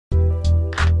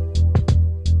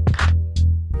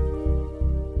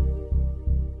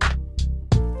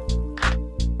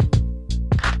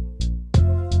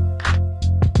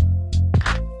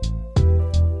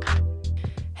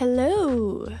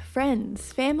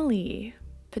friends, family,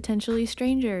 potentially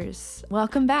strangers.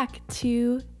 Welcome back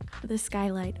to the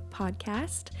Skylight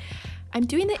Podcast. I'm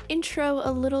doing the intro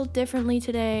a little differently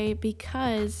today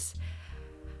because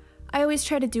I always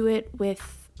try to do it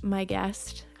with my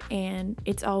guest, and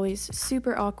it's always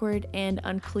super awkward and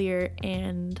unclear,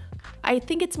 and I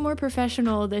think it's more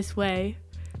professional this way.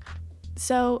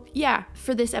 So yeah,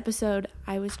 for this episode,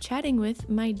 I was chatting with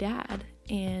my dad,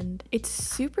 and it's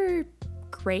super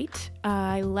great.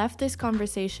 I left this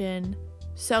conversation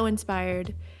so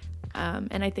inspired,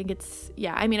 and I think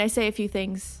I say a few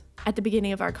things at the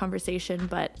beginning of our conversation,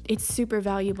 but it's super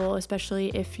valuable, especially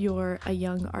if you're a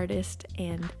young artist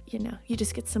and, you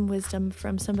just get some wisdom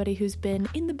from somebody who's been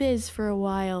in the biz for a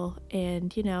while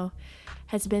and,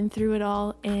 has been through it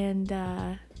all. And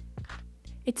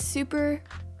it's super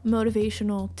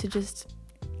motivational to just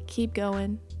keep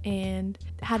going and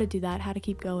how to do that, how to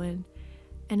keep going.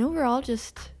 And overall,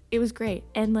 it was great.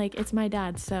 And it's my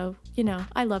dad, so,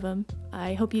 I love him.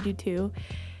 I hope you do too.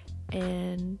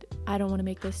 And I don't want to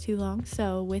make this too long.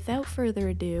 So without further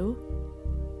ado,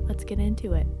 let's get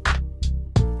into it.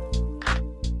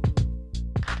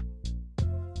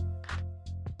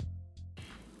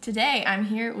 Today, I'm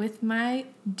here with my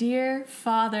dear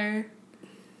father.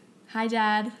 Hi,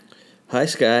 Dad. Hi,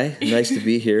 Sky. Nice to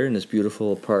be here in this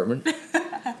beautiful apartment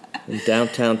in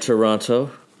downtown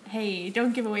Toronto. Hey,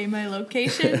 don't give away my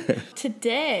location.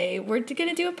 Today, we're going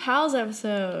to do a Pals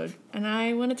episode, and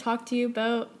I want to talk to you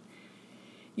about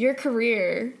your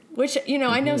career, which,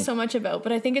 I know so much about,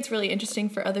 but I think it's really interesting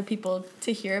for other people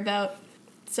to hear about.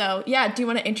 So, yeah, do you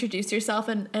want to introduce yourself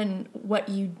and what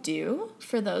you do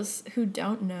for those who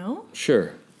don't know?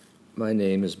 Sure. My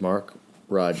name is Mark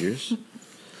Rogers,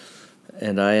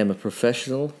 and I am a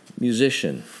professional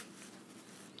musician.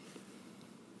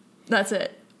 That's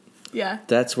it. Yeah.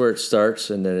 That's where it starts,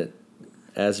 and then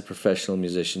as a professional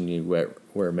musician, you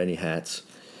wear many hats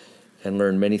and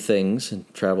learn many things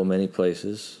and travel many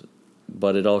places,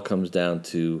 but it all comes down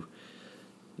to,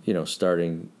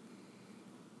 starting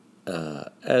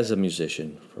as a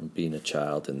musician from being a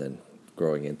child and then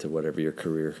growing into whatever your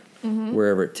career,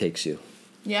 wherever it takes you.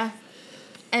 Yeah.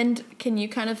 And can you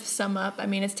kind of sum up,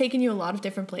 it's taken you a lot of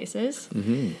different places.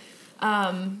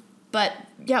 But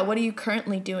yeah, what are you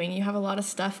currently doing? You have a lot of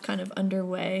stuff kind of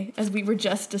underway, as we were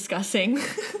just discussing.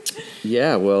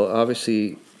 Yeah, well,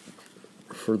 obviously,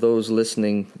 for those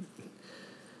listening,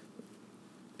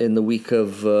 in the week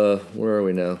of, where are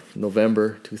we now?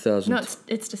 November 2000. No,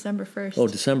 it's December 1st. Oh,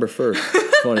 December 1st,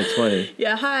 2020.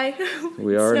 Yeah, hi.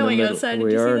 We are snowing outside.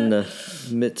 We are in the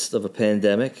midst of a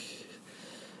pandemic.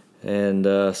 And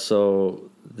so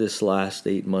this last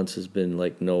 8 months has been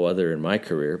like no other in my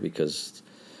career because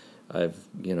I've,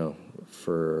 I'm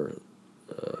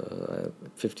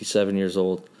 57 years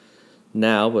old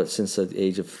now, but since the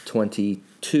age of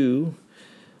 22,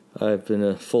 I've been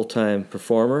a full-time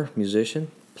performer, musician,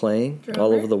 playing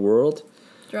all over the world.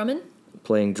 Drumming?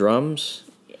 Playing drums.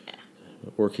 Yeah.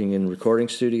 Working in recording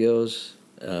studios,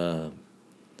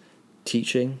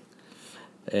 teaching,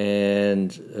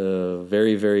 and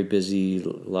very, very busy, a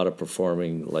lot of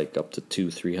performing, like up to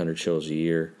 200-300 shows a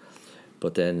year.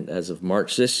 But then as of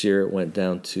March this year, it went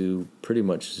down to pretty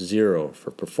much zero for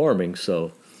performing.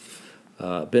 So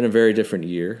been a very different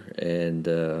year. And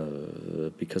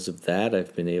because of that,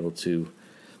 I've been able to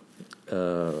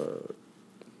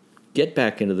get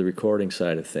back into the recording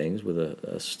side of things with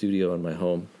a studio in my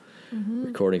home,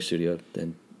 recording studio,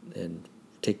 and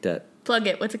take that. Plug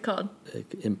it. What's it called?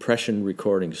 Impression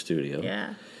Recording Studio.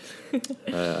 Yeah.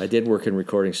 I did work in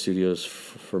recording studios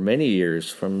for many years,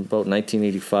 from about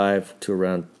 1985 to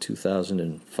around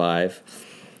 2005,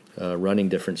 running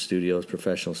different studios,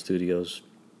 professional studios,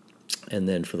 and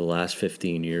then for the last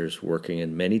 15 years working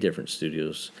in many different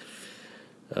studios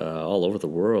all over the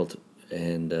world.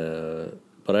 And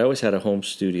but I always had a home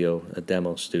studio, a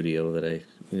demo studio that I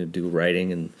do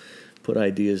writing and put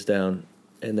ideas down.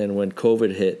 And then when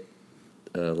COVID hit,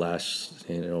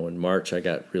 in March, I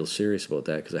got real serious about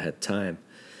that because I had time.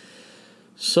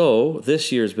 So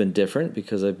this year's been different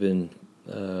because I've been,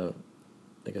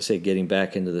 like I say, getting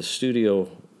back into the studio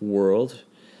world,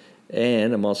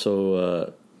 and I'm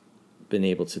also been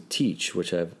able to teach,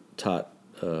 which I've taught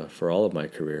for all of my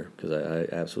career because I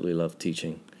absolutely love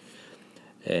teaching.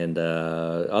 And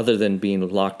other than being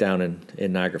locked down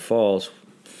in Niagara Falls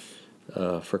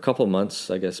for a couple of months,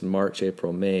 I guess March,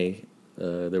 April, May,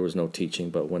 there was no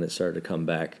teaching, but when it started to come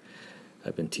back,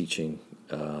 I've been teaching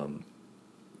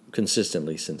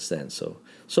consistently since then.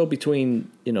 So between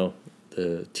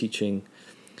the teaching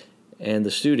and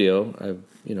the studio, I've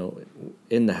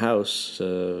in the house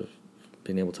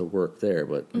been able to work there,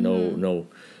 but no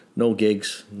no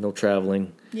gigs, no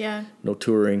traveling, no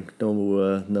touring,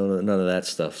 none of that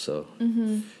stuff. So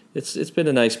it's been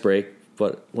a nice break.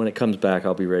 But when it comes back,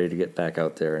 I'll be ready to get back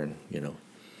out there and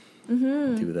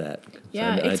do that.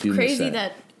 Yeah, it's crazy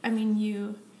that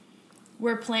you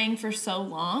were playing for so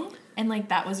long, and like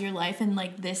that was your life, and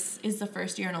like this is the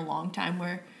first year in a long time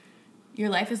where your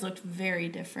life has looked very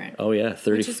different. Oh yeah,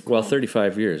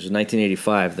 35 years. It was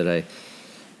 1985 that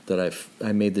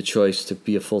I made the choice to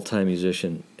be a full-time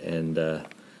musician, and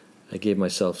I gave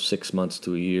myself 6 months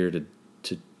to a year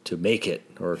to make it,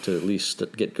 or to at least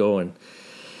get going,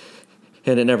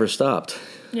 and it never stopped.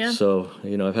 Yeah. So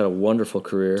I've had a wonderful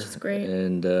career. It's great,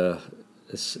 and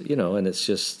it's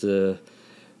just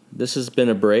this has been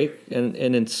a break, and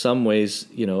in some ways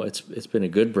it's been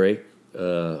a good break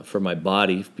for my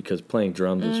body, because playing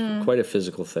drums is quite a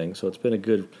physical thing. So it's been a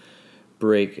good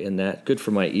break in that. Good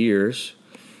for my ears.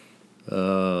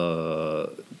 I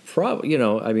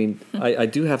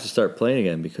do have to start playing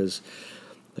again, because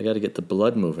I got to get the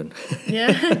blood moving.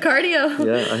 Yeah, cardio.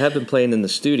 Yeah, I have been playing in the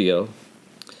studio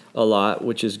a lot,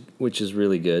 which is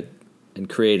really good and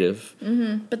creative.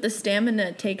 Mm-hmm. But the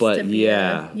stamina takes to be.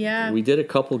 Yeah. We did a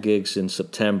couple gigs in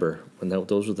September when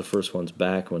those were the first ones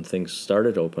back when things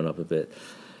started to open up a bit.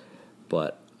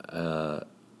 But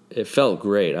it felt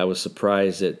great. I was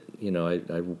surprised that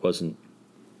I wasn't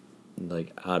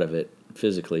like out of it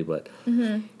physically, but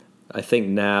I think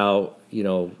now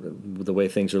the way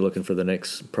things are looking for the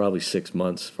next probably 6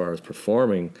 months as far as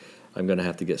performing, I'm going to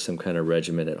have to get some kind of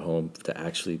regimen at home to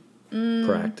actually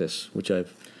practice, which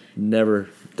I've never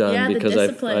done, because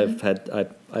I've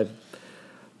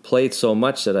played so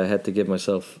much that I had to give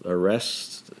myself a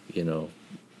rest,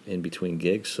 in between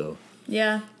gigs. So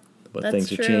yeah, but that's things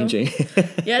true. are changing.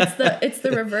 Yeah, it's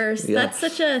the reverse. Yeah. That's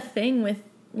such a thing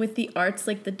with the arts,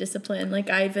 like the discipline. Like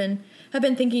I've been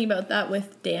thinking about that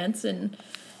with dance, and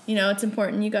it's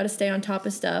important. You got to stay on top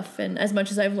of stuff, and as much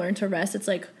as I've learned to rest, it's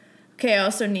like, okay, I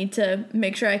also need to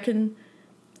make sure I can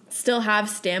still have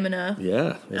stamina.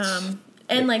 Yeah.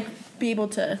 And like be able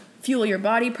to fuel your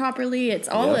body properly. It's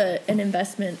all an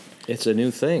investment. It's a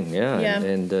new thing, yeah. Yeah.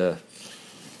 And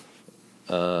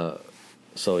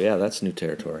so yeah, that's new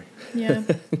territory. Yeah.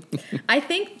 I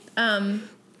think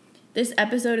this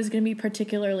episode is going to be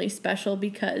particularly special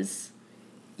because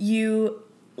you,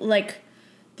 like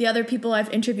the other people I've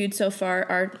interviewed so far,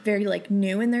 are very like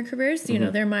new in their careers.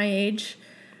 They're my age.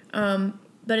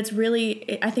 But it's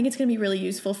really, I think it's going to be really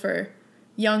useful for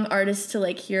young artists to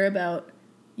like hear about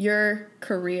your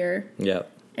career. Yeah.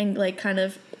 And like kind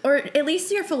of, or at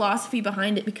least your philosophy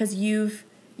behind it, because you've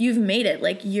made it.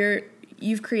 Like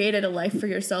you've created a life for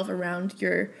yourself around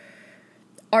your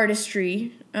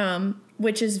artistry,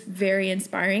 which is very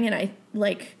inspiring. And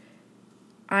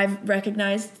I've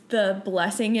recognized the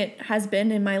blessing it has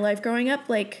been in my life growing up,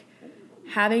 like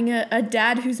having a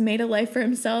dad who's made a life for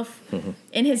himself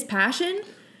in his passion,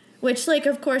 which like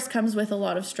of course comes with a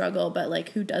lot of struggle, but like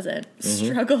who doesn't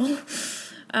struggle?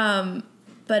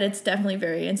 But it's definitely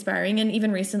very inspiring. And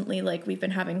even recently, like we've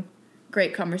been having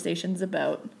great conversations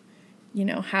about,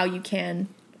 how you can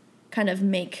kind of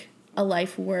make a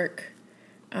life work.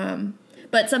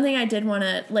 But something I did want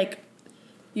to, like,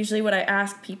 usually what I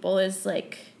ask people is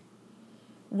like,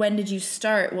 when did you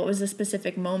start? What was the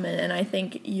specific moment? And I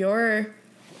think you have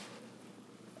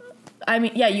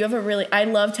I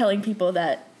love telling people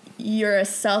that you're a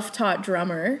self-taught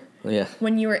drummer. Yeah.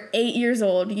 When you were 8 years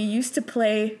old, you used to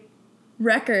play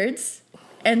records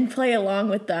and play along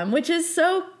with them, which is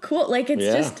so cool. Like,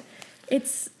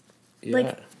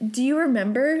 like, do you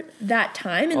remember that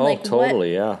time? And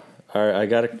totally, yeah. I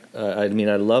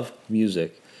love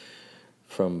music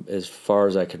from as far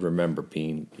as I could remember,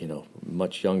 being,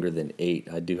 much younger than 8.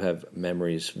 I do have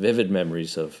vivid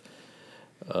memories of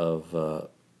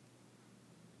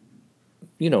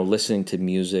listening to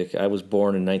music. I was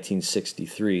born in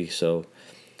 1963, so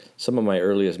some of my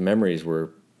earliest memories were,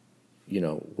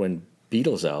 when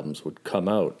Beatles albums would come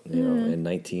out, in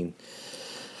 19...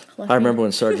 I remember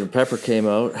when Sgt. Pepper came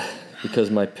out, because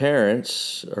my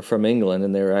parents are from England,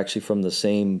 and they're actually from the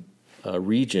same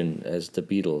region as the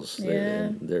Beatles. Yeah.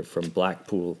 They're from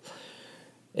Blackpool,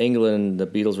 England. The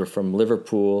Beatles were from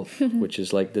Liverpool, which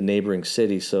is like the neighboring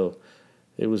city. So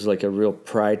it was like a real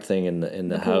pride thing in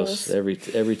the house. Every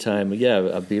time, a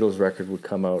Beatles record would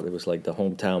come out, it was like the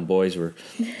hometown boys were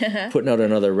putting out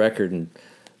another record, and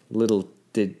little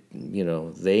did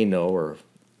they know, or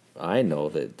I know,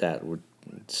 that would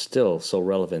still so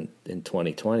relevant in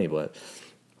 2020. But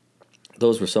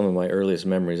those were some of my earliest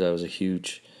memories. I was a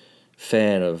huge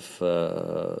fan of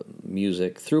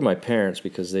music through my parents,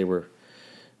 because they were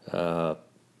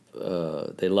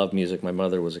they loved music. My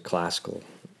mother was a classical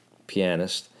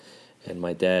pianist, and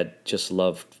my dad just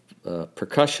loved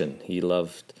percussion. He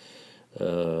loved.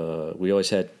 We always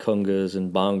had congas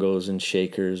and bongos and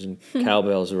shakers and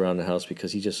cowbells around the house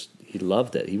because he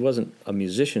loved it. He wasn't a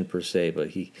musician per se, but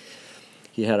he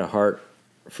had a heart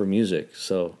for music.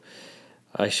 So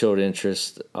I showed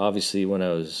interest obviously when I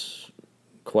was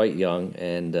quite young,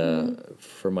 and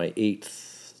for my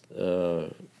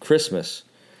 8th Christmas,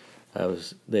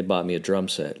 they bought me a drum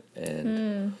set,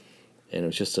 and it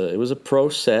was just it was a pro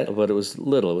set, but it was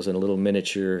little. It was in a little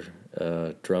miniature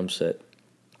drum set,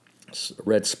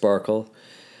 red sparkle,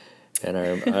 and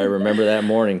I remember that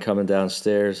morning coming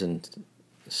downstairs and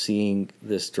seeing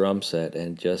this drum set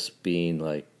and just being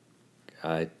like,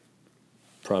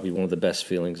 probably one of the best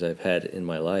feelings I've had in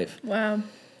my life. Wow.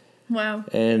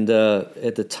 And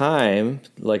at the time,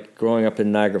 like growing up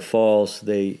in Niagara Falls,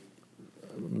 I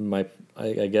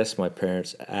guess my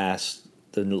parents asked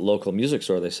the local music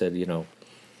store. They said,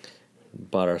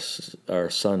 bought our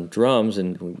son drums,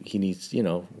 and he needs,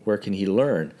 where can he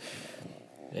learn?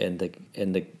 And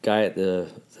the guy at I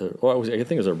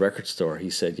think it was a record store. He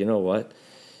said, you know what?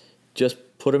 Just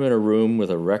put him in a room with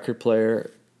a record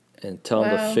player and tell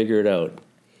him to figure it out.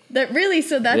 Yep,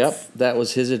 that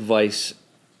was his advice.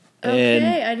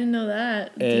 Okay, I didn't know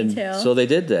that detail. So they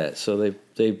did that. So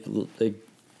they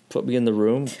put me in the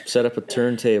room, set up a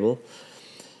turntable,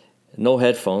 no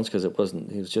headphones because it was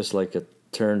just like a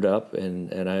turned up,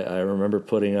 and I remember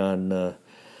putting on.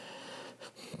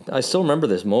 I still remember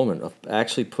this moment of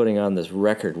actually putting on this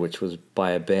record, which was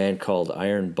by a band called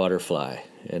Iron Butterfly,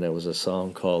 and it was a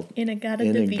song called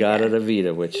In-A-Gadda Da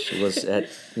Vida, which was at,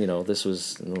 this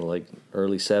was like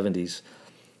early 70s,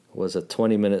 was a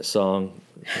 20-minute song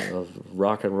of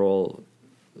rock and roll,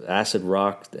 acid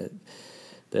rock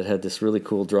that had this really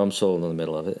cool drum solo in the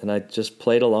middle of it, and I just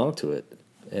played along to it.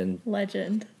 And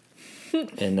legend.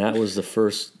 And that was the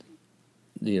first,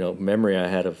 memory I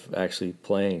had of actually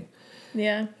playing.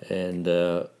 Yeah. And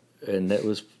that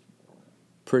was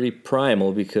pretty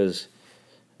primal because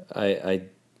I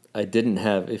didn't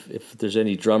have, if there's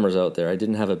any drummers out there, I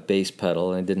didn't have a bass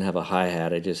pedal and I didn't have a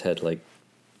hi-hat. I just had like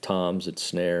toms and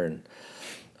snare and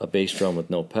a bass drum with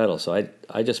no pedal. So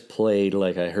I just played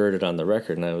like I heard it on the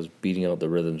record, and I was beating out the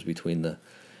rhythms between the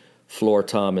floor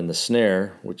tom and the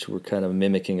snare, which were kind of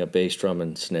mimicking a bass drum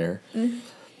and snare. Mm-hmm.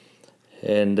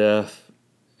 And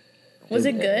was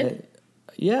it good?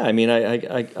 Yeah, I mean,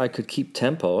 I could keep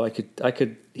tempo. I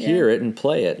could hear it and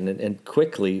play it, and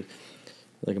quickly,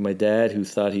 like my dad, who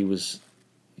thought he was,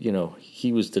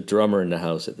 he was the drummer in the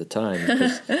house at the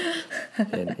time,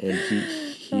 and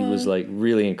he was like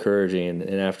really encouraging,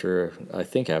 and after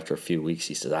a few weeks,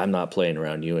 he said, "I'm not playing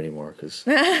around you anymore," because.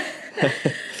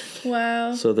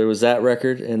 Wow. So there was that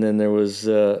record, and then there was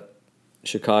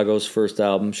Chicago's first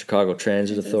album, Chicago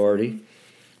Transit Authority,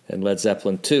 and Led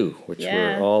Zeppelin II, which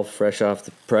were all fresh off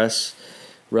the press,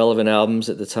 relevant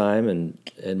albums at the time,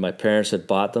 and my parents had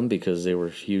bought them because they were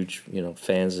huge,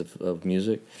 fans of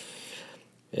music.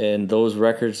 And those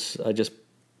records, I just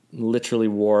literally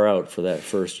wore out for that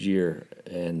first year,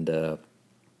 and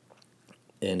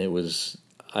it was,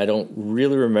 I don't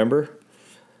really remember,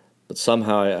 but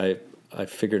somehow I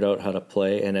figured out how to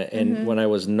play, and when I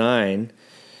was 9,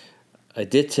 I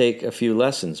did take a few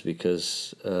lessons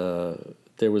because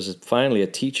there was finally a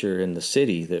teacher in the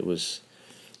city that was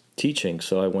teaching.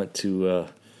 So I went to,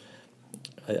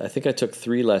 I think I took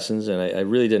 3 lessons, and I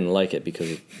really didn't like it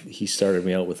because he started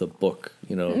me out with a book,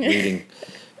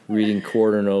 reading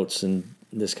quarter notes and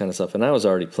this kind of stuff. And I was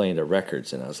already playing the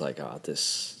records, and I was like, oh,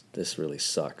 this really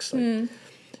sucks. Like,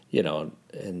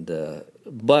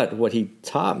 but what he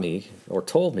taught me or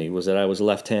told me was that I was a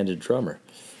left-handed drummer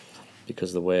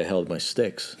because of the way I held my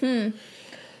sticks. Well,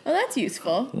 that's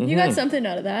useful. Mm-hmm. You got something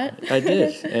out of that. I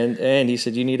did. And he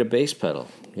said, you need a bass pedal.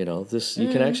 You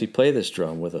can actually play this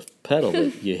drum with a pedal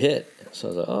that you hit. So I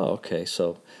was like, oh, okay.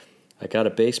 So I got a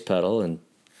bass pedal and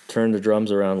turned the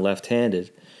drums around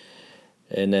left-handed,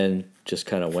 and then just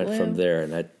kind of went from there.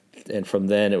 And from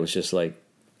then it was just like,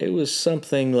 it was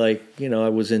something like, I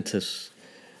was into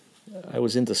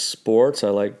sports. I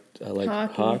liked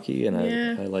hockey, and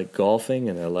I liked golfing,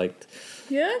 and I liked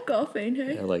golfing.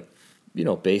 Hey, I liked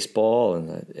baseball,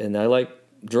 and I liked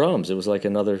drums. It was like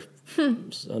another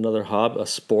hobby, a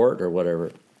sport or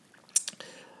whatever.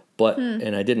 But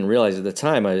and I didn't realize at the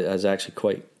time I was actually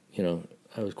quite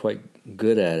I was quite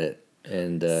good at it.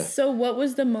 And so what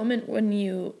was the moment when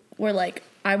you were like,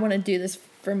 I want to do this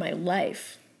for my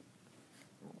life?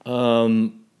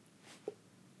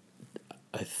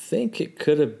 I think it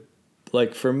could have,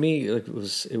 like, for me, like it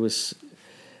was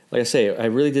like I say, I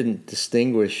really didn't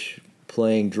distinguish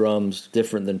playing drums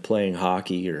different than playing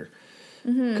hockey or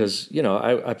Because,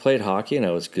 I played hockey and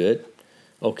I was good.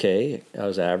 Okay, I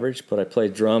was average, but I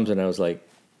played drums and I was like,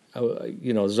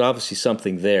 there's obviously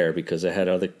something there because I had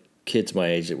other kids my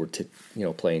age that were,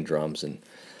 playing drums and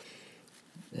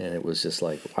it was just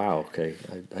like, wow, okay,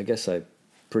 I guess I'm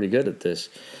pretty good at this.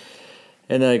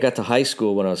 And then I got to high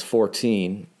school when I was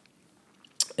 14,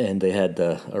 and they had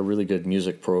a really good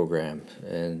music program.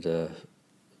 And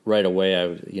right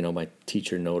away, my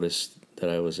teacher noticed that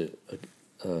I was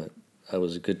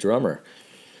a good drummer.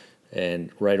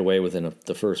 And right away, within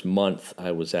the first month,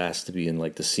 I was asked to be in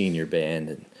like the senior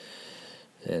band,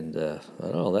 and I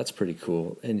thought, oh, that's pretty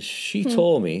cool. And she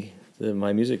told me,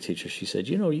 my music teacher, she said,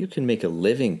 you can make a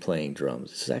living playing drums.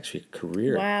 This is actually a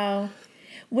career. Wow.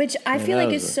 Which I feel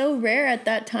like is so rare at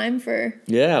that time for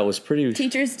it was pretty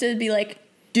teachers to be like,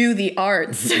 do the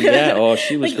arts. Yeah, oh,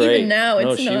 she was like great. Even now,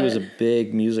 it's she not. was a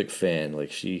big music fan.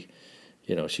 Like she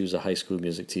was a high school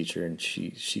music teacher, and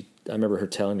I remember her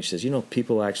telling me, she says,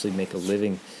 people actually make a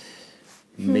living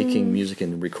making music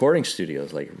in recording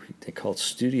studios. Like they call it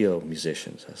studio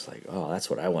musicians. I was like, oh, that's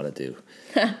what I want to do.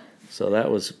 So that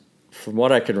was, from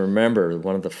what I can remember,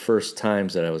 one of the first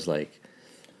times that I was like,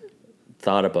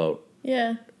 thought about,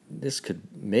 this could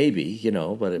maybe,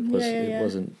 but it was it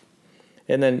wasn't.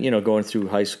 And then going through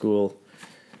high school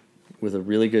with a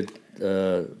really good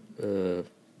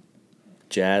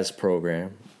jazz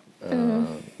program.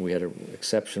 We had an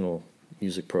exceptional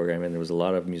music program, and there was a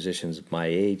lot of musicians my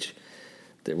age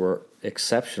that were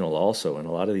exceptional also, and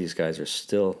a lot of these guys are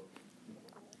still,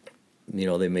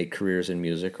 they make careers in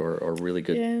music or really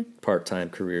good part-time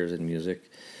careers in music.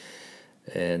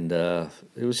 And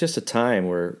it was just a time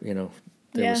where,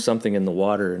 there was something in the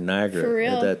water in Niagara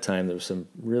at that time. There was some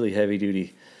really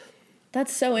heavy-duty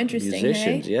That's so interesting,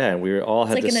 musicians. Hey? Yeah, and we all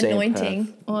had like the same anointing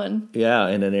path. On. Yeah,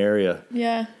 in an area.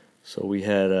 Yeah. So we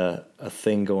had a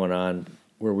thing going on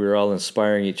where we were all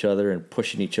inspiring each other and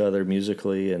pushing each other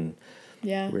musically, and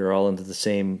we were all into the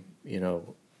same,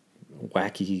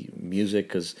 wacky music.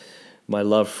 Because my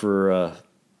love for,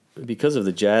 because of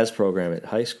the jazz program at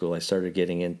high school, I started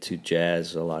getting into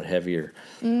jazz a lot heavier,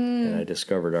 and I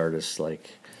discovered artists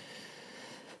like,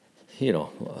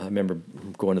 I remember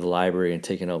going to the library and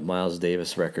taking out Miles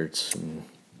Davis records and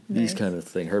these kind of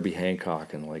things, Herbie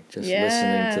Hancock, and like just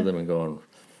listening to them and going.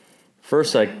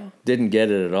 First, I didn't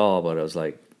get it at all, but I was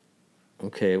like,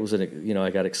 okay, it was I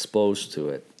got exposed to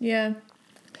it. Yeah.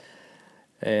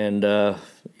 And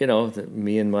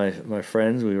me and my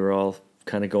friends, we were all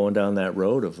kind of going down that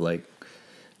road of like,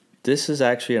 this is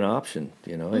actually an option,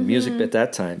 And music at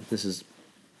that time, this is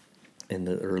in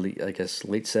the early, I guess,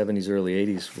 late 70s, early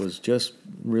 80s, was just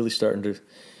really starting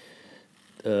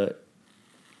to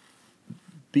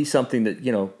be something that,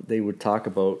 they would talk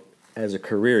about as a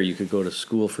career. You could go to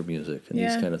school for music and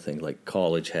these kind of things. Like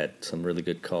college had some really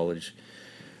good college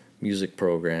music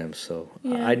programs. So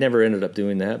I never ended up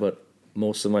doing that, but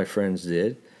most of my friends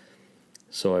did.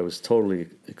 So I was totally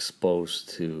exposed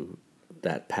to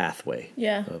that pathway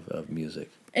of music.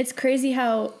 It's crazy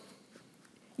how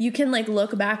you can like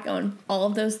look back on all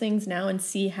of those things now and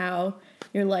see how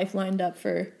your life lined up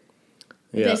for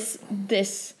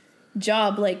this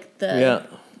job, like the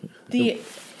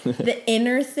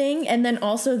inner thing, and then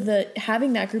also the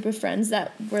having that group of friends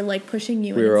that were like pushing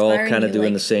you. We were all kind of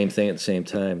doing the same thing at the same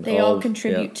time. They all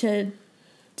contribute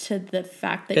to the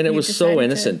fact that. And it was so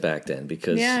innocent back then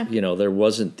because there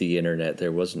wasn't the internet,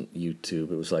 there wasn't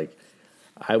YouTube. It was like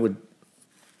I would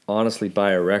honestly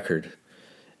buy a record,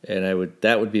 and I would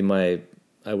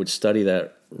study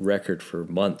that record for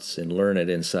months and learn it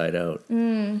inside out.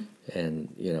 And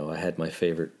I had my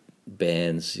favorite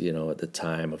bands, at the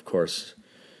time. Of course,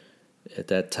 at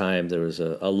that time there was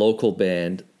a local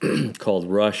band called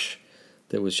Rush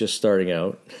that was just starting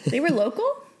out. They were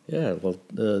local? Yeah, well,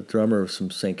 the drummer was from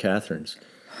St. Catharines.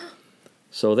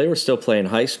 So they were still playing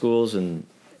high schools and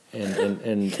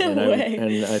I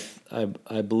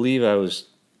believe I was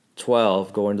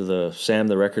 12 going to the Sam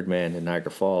the Record Man in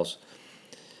Niagara Falls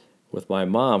with my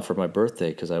mom for my birthday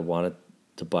because I wanted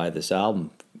to buy this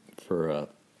album for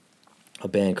a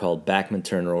band called Bachman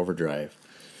Turner Overdrive.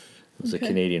 It was a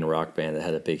Canadian rock band that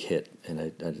had a big hit,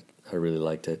 and I really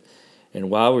liked it. And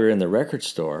while we were in the record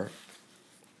store,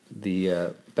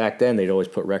 back then they'd always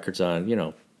put records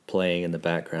on, playing in the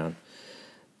background.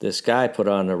 This guy put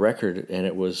on a record, and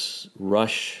it was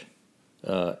Rush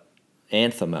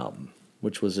Anthem album,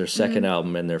 which was their second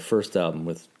album and their first album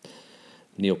with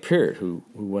Neil Peart, who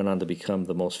went on to become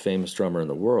the most famous drummer in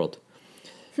the world.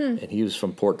 And he was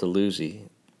from Port Dalhousie,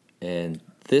 and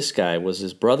this guy was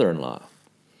his brother-in-law.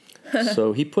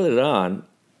 So he put it on,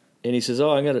 and he says,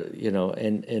 "Oh, I'm gonna,"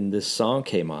 and this song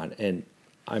came on, and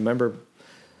I remember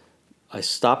I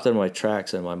stopped in my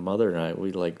tracks, and my mother and I,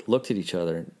 we like looked at each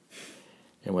other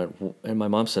and went, and my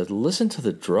mom said, "Listen to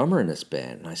the drummer in this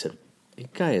band." And I said,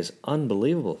 "That guy is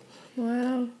unbelievable."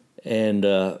 Wow. And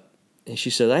she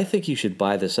said, "I think you should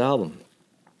buy this album."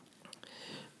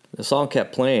 The song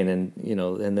kept playing, and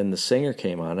and then the singer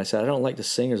came on. I said, "I don't like the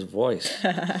singer's voice."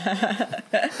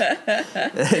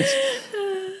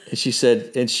 And she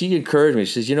said, and she encouraged me.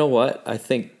 She says, "You know what? I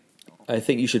think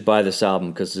you should buy this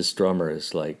album because this drummer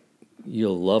is like,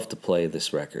 you'll love to play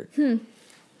this record."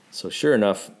 So sure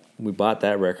enough, we bought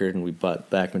that record, and we bought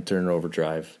Bachman Turner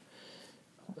Overdrive,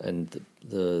 and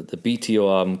the BTO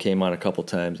album came on a couple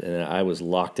times, and I was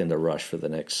locked into Rush for the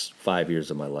next 5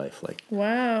 years of my life. Like,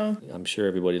 wow. I'm sure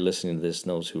everybody listening to this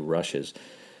knows who Rush is,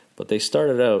 but they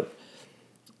started out,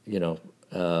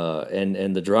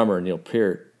 and the drummer Neil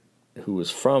Peart, who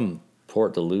was from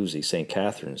Port Dalhousie, St.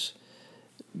 Catharines,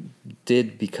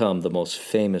 did become the most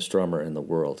famous drummer in the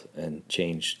world and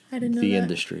changed the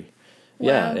industry. Wow.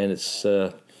 Yeah, and it's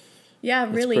really,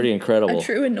 it's pretty incredible. A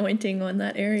true anointing on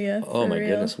that area. Oh my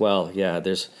goodness! Well, yeah,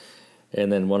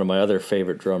 and then one of my other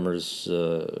favorite drummers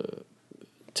to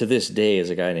this day is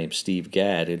a guy named Steve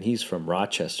Gadd, and he's from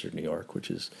Rochester, New York, which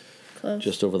is close,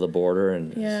 just over the border,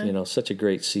 and such a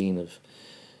great scene of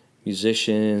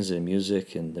musicians and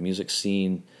music, and the music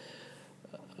scene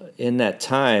in that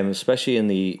time, especially in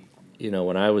the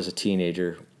when I was a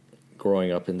teenager,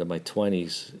 growing up into my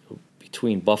 20s,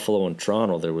 between Buffalo and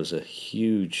Toronto, there was a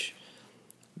huge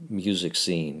music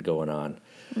scene going on.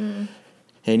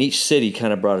 And each city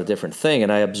kind of brought a different thing,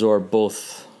 and I absorbed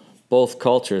both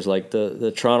cultures. Like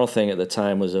the Toronto thing at the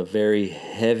time was a very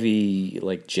heavy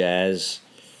like jazz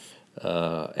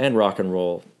and rock and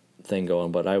roll thing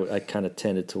going, but I kind of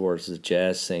tended towards the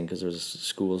jazz thing because there was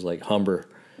schools like Humber.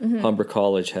 Humber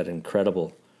College had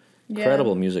incredible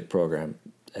music program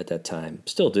at that time.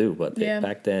 Still do, but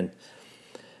back then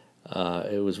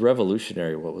it was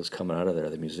revolutionary what was coming out of there,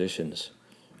 the musicians.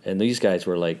 And these guys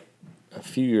were like a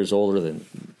few years older than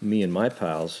me and my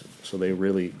pals, so they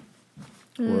really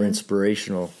were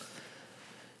inspirational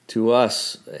to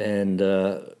us. And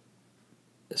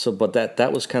but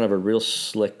that was kind of a real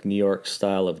slick New York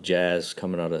style of jazz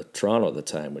coming out of Toronto at the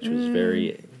time, which was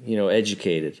very,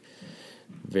 educated,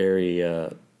 very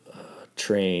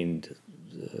trained.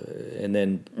 And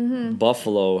then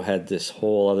Buffalo had this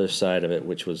whole other side of it,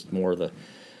 which was more the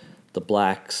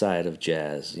black side of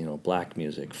jazz, black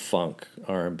music, funk,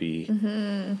 R&B,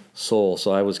 soul.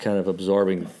 So I was kind of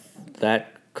absorbing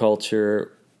that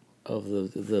culture of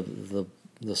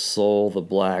the soul, the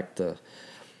black,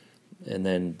 and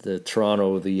then the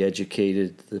Toronto, the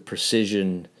educated, the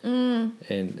precision,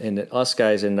 and us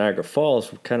guys in Niagara Falls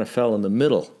kind of fell in the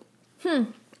middle.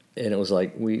 And it was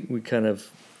like we kind of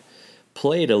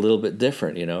played a little bit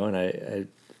different, and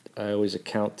I always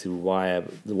account to why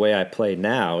the way I play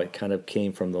now, it kind of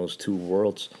came from those two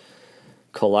worlds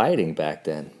colliding back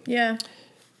then. Yeah.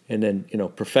 And then,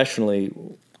 professionally,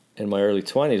 in my early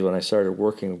 20s, when I started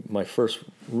working, my first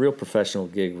real professional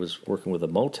gig was working with a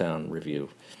Motown review.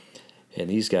 And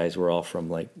these guys were all from,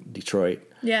 like, Detroit.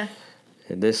 Yeah.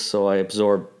 And so I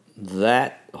absorbed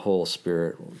that whole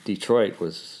spirit. Detroit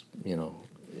was,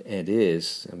 and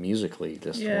is musically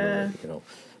just one of the,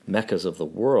 meccas of the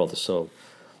world. So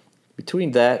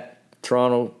between that,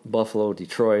 Toronto, Buffalo,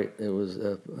 Detroit, it was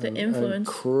the influence.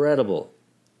 Incredible.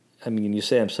 I mean, you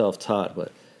say I'm self-taught,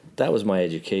 but that was my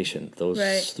education.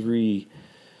 Those three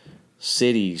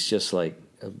cities, just like,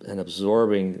 and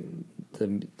absorbing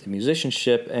the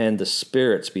musicianship and the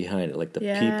spirits behind it, like the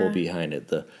people behind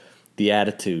it, the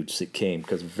attitudes that came,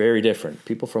 because very different.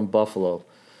 People from Buffalo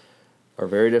are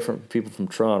very different from people from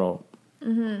Toronto,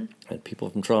 and people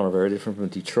from Toronto are very different from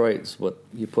Detroit. But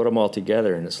you put them all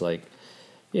together, and it's like,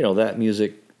 that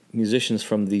musicians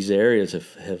from these areas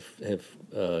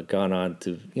have gone on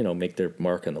to make their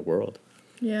mark in the world.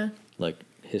 Yeah, like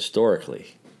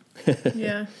historically.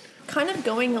 Yeah, kind of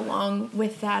going along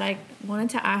with that, I wanted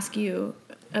to ask you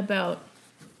about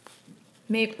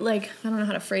maybe, like, I don't know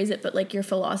how to phrase it, but like your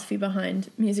philosophy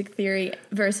behind music theory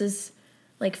versus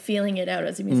like feeling it out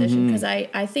as a musician, because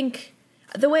I think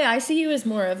the way I see you is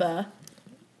more of a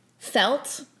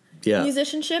felt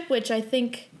musicianship, which I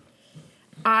think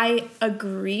I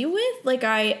agree with. Like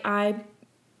I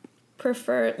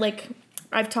prefer, like,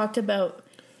 I've talked about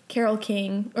Carole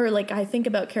King, or like I think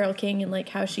about Carole King and like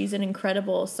how she's an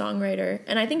incredible songwriter,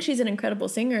 and I think she's an incredible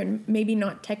singer, and maybe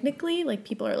not technically, like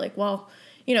people are like, well,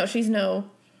 she's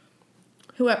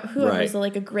whoever's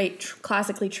like a great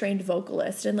classically trained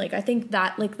vocalist, and like I think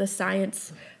that like the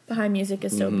science behind music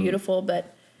is so beautiful,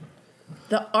 but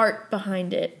the art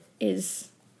behind it is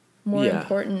more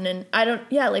important. And I don't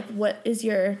like, what is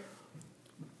your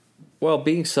Well,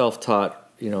 being self-taught,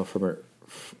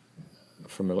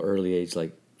 from an early age,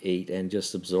 like 8, and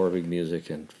just absorbing music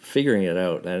and figuring it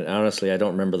out. And honestly, I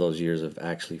don't remember those years of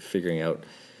actually figuring out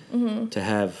to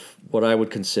have what I would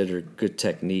consider good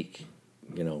technique,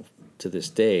 to this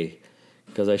day,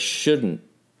 because I shouldn't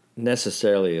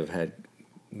necessarily have had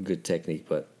good technique,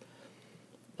 but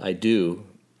I do.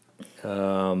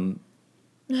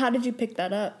 How did you pick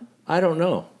that up? I don't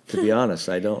know, to be honest.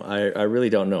 I really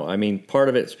don't know. I mean, part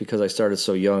of it's because I started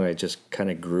so young, I just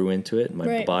kind of grew into it.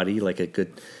 My body, like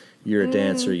you're a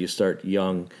dancer, you start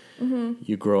young,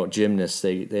 you grow, gymnasts,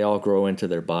 they all grow into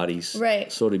their bodies.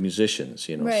 Right. So do musicians,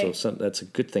 Right. So that's a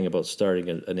good thing about starting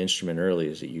an instrument early,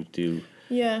 is that you do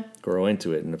Yeah. grow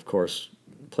into it. And of course,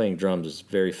 playing drums is a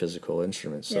very physical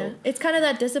instrument. So. Yeah. It's kind of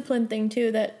that discipline thing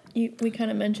too that we kind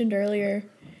of mentioned earlier.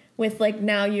 With like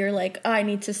now you're like, oh, I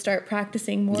need to start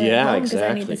practicing more at home because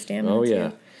I need the stamina Oh yeah.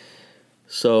 too.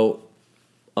 So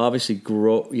obviously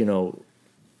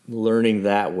learning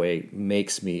that way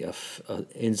makes me a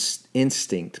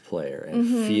instinct player and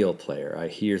feel player. I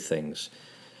hear things.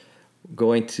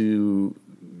 Going to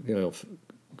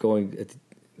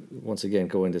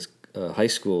high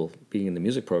school, being in the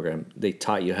music program, they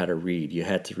taught you how to read. You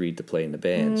had to read to play in the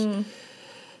bands.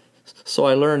 So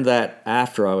I learned that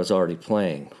after I was already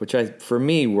playing, which for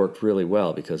me worked really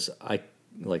well, because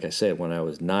like I said, when I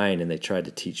was 9 and they tried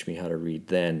to teach me how to read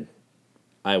then,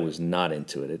 I was not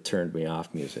into it. It turned me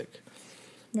off music.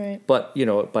 Right. But,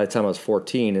 by the time I was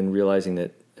 14 and realizing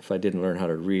that if I didn't learn how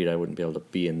to read, I wouldn't be able to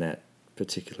be in that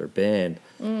particular band,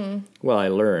 well, I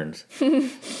learned.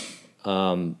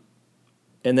 And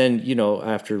then,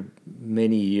 after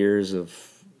many years of,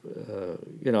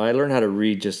 I learned how to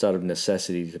read just out of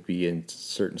necessity to be in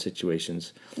certain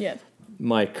situations. Yeah.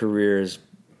 My career has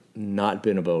not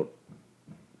been about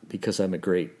because I'm a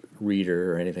great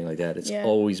reader or anything like that. It's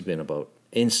always been about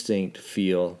instinct,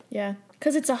 feel. Yeah.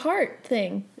 Because it's a heart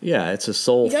thing. Yeah, it's a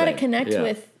soul thing. You got to connect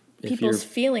with people's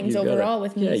feelings overall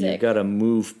with music. Yeah, you've got to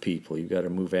move people. You've got to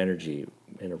move energy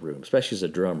in a room, especially as a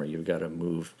drummer. You've got to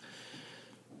move.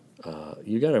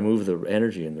 You got to move the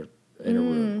energy in a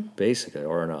room, basically,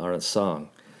 or on a song.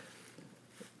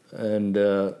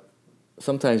 And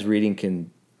sometimes reading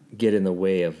can get in the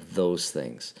way of those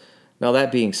things. Now,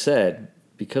 that being said,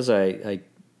 because I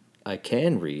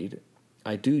can read,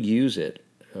 I do use it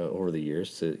over the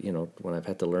years to, when I've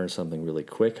had to learn something really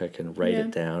quick, I can write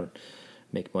it down,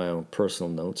 make my own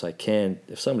personal notes. I can,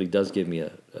 if somebody does give me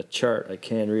a chart, I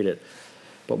can read it.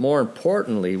 But more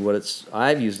importantly,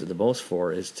 I've used it the most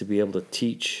for is to be able to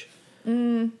teach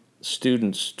drum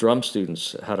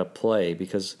students, how to play,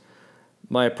 because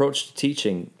my approach to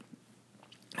teaching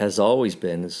has always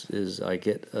been is I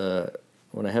get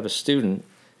when I have a student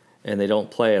and they don't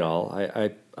play at all,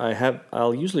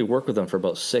 I'll usually work with them for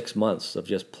about 6 months of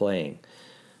just playing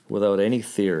without any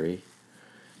theory,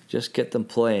 just get them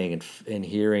playing and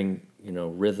hearing,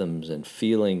 rhythms and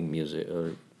feeling music,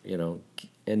 or,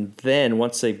 and then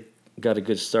once they've got a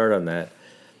good start on that,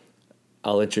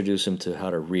 I'll introduce them to how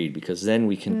to read, because then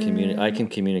we can I can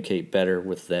communicate better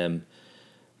with them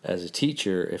as a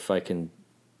teacher if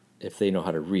they know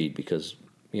how to read, because,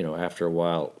 after a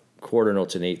while, quarter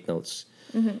notes and eighth notes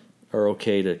are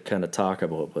okay to kind of talk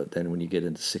about, but then when you get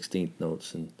into 16th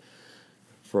notes, and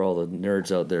for all the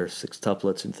nerds out there,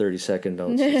 sextuplets and 32nd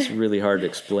notes, it's really hard to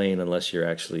explain unless you're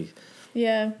actually,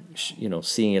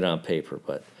 seeing it on paper.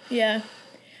 But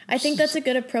I think that's a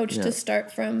good approach to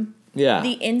start from.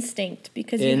 The instinct,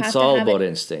 because you have to have it's all about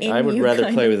instinct. I would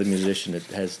rather play with a musician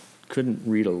that couldn't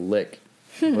read a lick,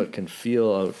 but can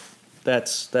feel out.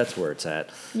 That's where it's at.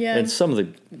 Yeah. And some of the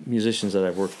musicians that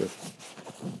I've worked with,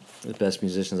 the best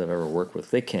musicians I've ever worked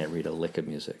with, they can't read a lick of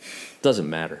music. Doesn't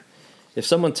matter. If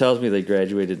someone tells me they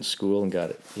graduated in school and got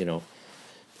it,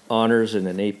 honors and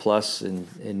an A+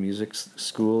 in music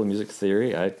school and music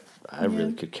theory, I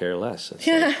really could care less. It's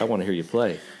like, I want to hear you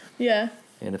play. Yeah.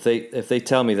 And if they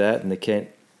tell me that and they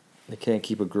can't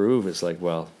keep a groove, it's like,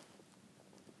 well,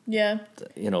 and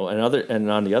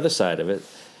on the other side of it,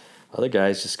 other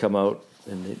guys just come out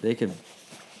and they can,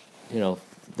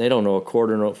 they don't know a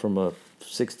quarter note from a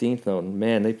 16th note, and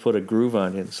man, they put a groove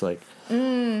on it. It's like,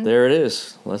 there it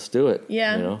is. Let's do it.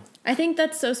 Yeah. I think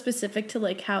that's so specific to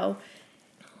like how,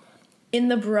 in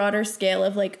the broader scale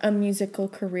of like a musical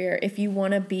career, if you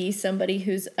want to be somebody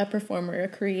who's a performer, a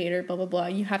creator, blah, blah, blah,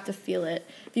 you have to feel it.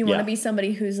 If you want to be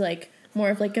somebody who's like more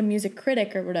of like a music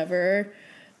critic or whatever,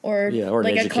 or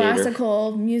like a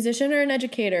classical musician or an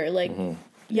educator, like,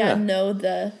 know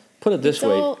the... Put it this way.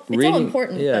 It's all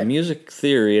important. Yeah, music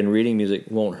theory and reading music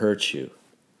won't hurt you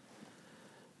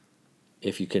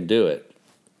if you can do it.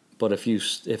 But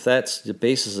if that's the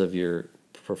basis of your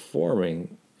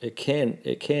performing, it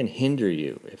can hinder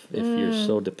you if you're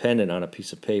so dependent on a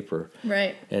piece of paper,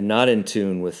 right, and not in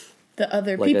tune with the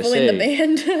other like people in the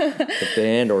band, the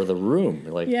band or the room.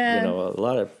 Like yeah. a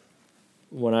lot of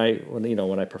when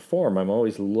I perform, I'm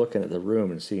always looking at the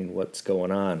room and seeing what's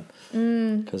going on,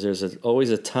 because there's always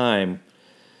a time,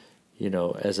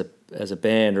 as a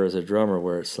band or as a drummer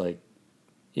where it's like,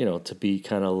 to be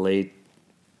kind of laid,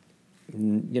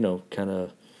 kind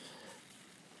of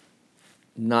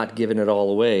not giving it all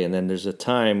away, and then there's a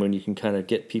time when you can kind of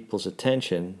get people's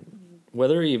attention,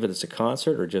 whether even it's a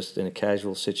concert or just in a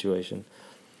casual situation,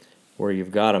 where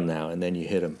you've got them now, and then you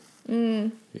hit them.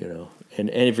 And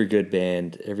every good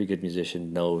band, every good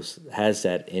musician has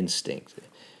that instinct,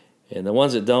 and the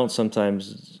ones that don't,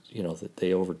 sometimes that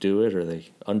they overdo it or they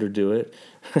underdo it.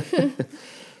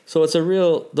 So those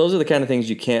are the kind of things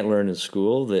you can't learn in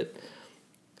school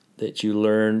that you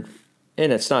learn,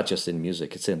 and it's not just in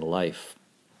music, it's in life.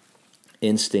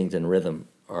 Instinct and rhythm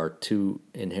are two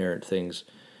inherent things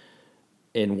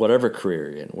in whatever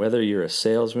career you're in, whether you're a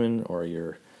salesman or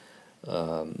you're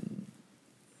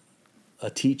a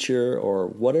teacher or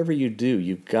whatever you do,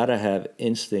 you've got to have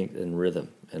instinct and rhythm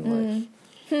in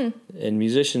life. And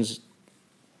musicians,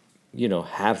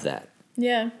 have that.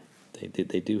 Yeah.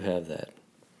 They do have that.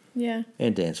 Yeah.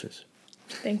 And dancers.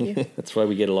 Thank you. That's why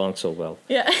we get along so well.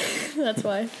 Yeah, that's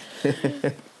why.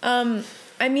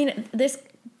 I mean, this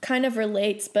kind of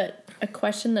relates, but a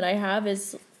question that I have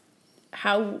is,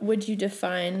 how would you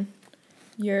define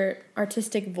your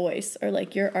artistic voice or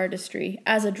like your artistry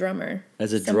as a drummer?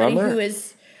 As a Somebody drummer? who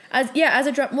is, as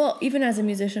a drum. Well, even as a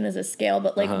musician, as a scale,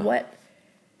 but like what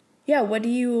do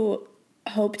you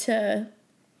hope to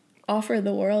offer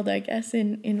the world, I guess,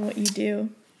 in what you do?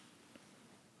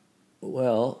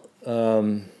 Well,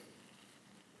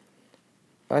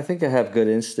 I think I have good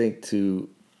instinct to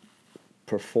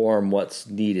perform what's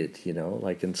needed,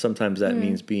 and sometimes that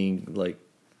means being like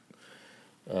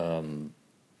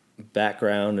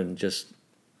background and just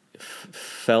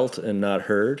felt and not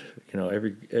heard.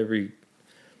 Every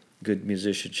good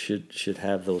musician should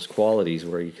have those qualities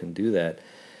where you can do that.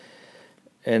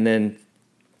 And then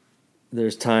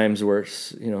there's times where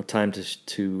it's time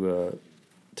to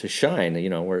shine,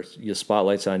 where your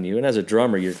spotlight's on you. And as a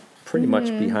drummer, you're pretty much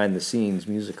behind the scenes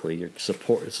musically. It's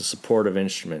a supportive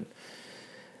instrument.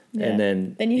 Yeah.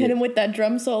 And then you hit him with that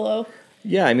drum solo.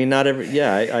 Yeah, I mean, not every.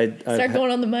 Yeah, I start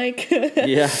going on the mic.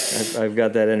 Yeah, I've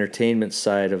got that entertainment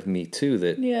side of me too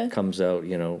that comes out,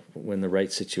 when the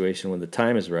right situation, when the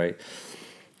time is right.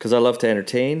 Because I love to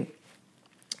entertain,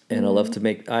 and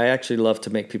I actually love to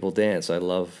make people dance. I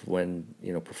love when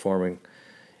performing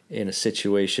in a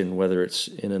situation, whether it's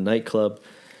in a nightclub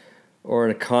or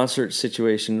in a concert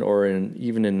situation, or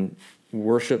even in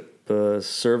worship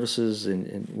services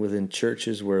within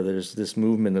churches, where there's this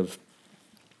movement of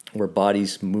where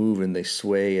bodies move and they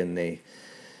sway and they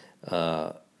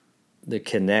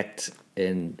connect,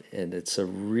 and it's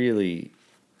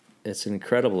an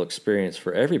incredible experience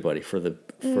for everybody, for the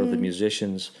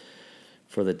musicians,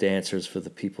 for the dancers, for the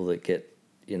people that get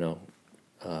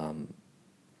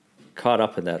caught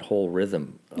up in that whole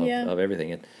rhythm of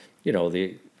everything. And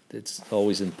it's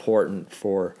always important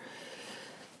for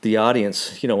the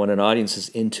audience. When an audience is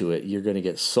into it, you're going to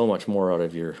get so much more out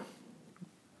of your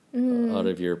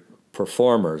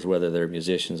performers, whether they're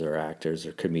musicians or actors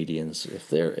or comedians. If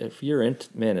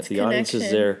the audience is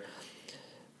there.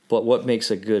 But what makes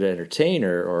a good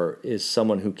entertainer is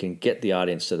someone who can get the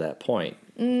audience to that point.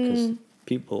 Because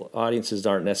audiences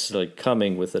aren't necessarily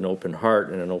coming with an open heart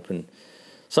and an open.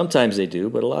 Sometimes they do,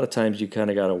 but a lot of times you kind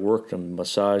of got to work them,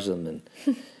 massage them, and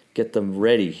get them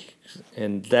ready.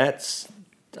 And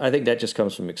I think that just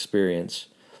comes from experience,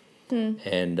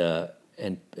 and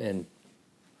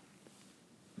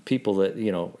people that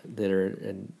that are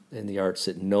in the arts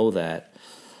that know that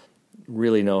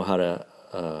really know how to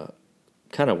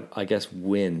kind of, I guess,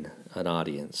 win an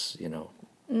audience,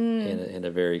 in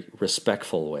a very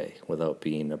respectful way without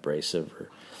being abrasive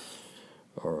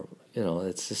or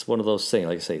it's just one of those things.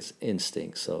 Like I say, it's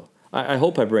instinct. So I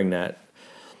hope I bring that.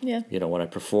 Yeah. When I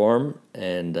perform,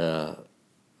 and I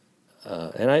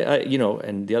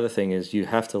and the other thing is you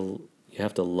have to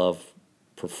love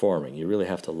performing. You really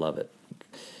have to love it.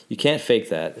 You can't fake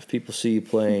that. If people see you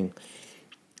playing,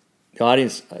 the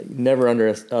audience, never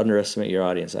underestimate your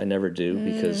audience. I never do,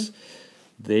 because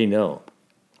they know.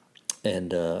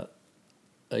 And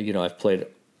I've played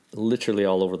literally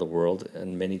all over the world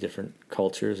in many different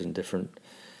cultures and different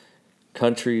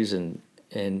countries, and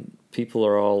people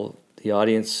are the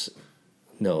audience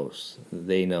knows.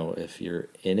 They know if you're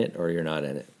in it or you're not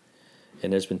in it.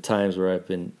 And there's been times where I've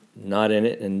been not in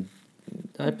it, and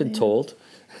I've been told.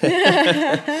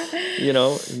 You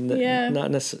know, Yeah.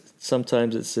 not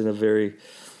sometimes it's in a very,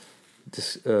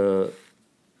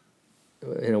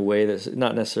 in a way that's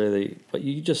not necessarily, but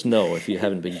you just know if you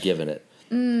haven't been given it.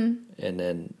 And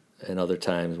then, and other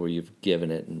times where you've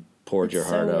given it and poured your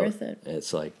heart out, worth it.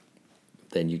 It's like,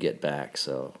 then you get back.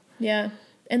 So yeah,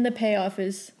 and the payoff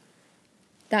is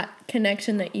that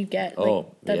connection that you get.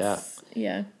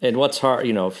 Yeah. And what's hard,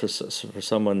 you know, for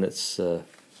someone that's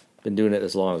been doing it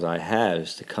as long as I have,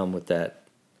 is to come with that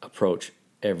approach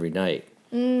every night.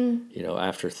 You know,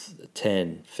 after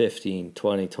 10, 15,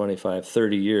 20, 25,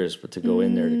 30 years, but to go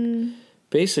in there to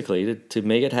basically to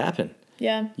make it happen.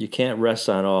 Yeah. You can't rest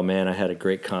on, oh man, I had a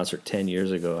great concert 10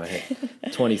 years ago. I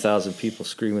had 20,000 people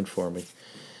screaming for me.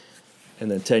 And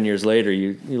then 10 years later,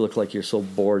 you look like you're so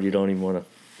bored you don't even want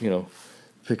to, you know,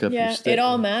 pick up your stick. It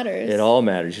all matters. It all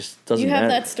matters. It just doesn't matter. You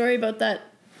have that story about that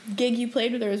gig you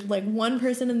played where there was like one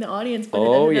person in the audience, but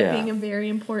it ended up being a very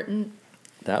important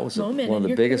that was moment one of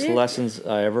the biggest career. lessons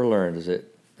I ever learned. Is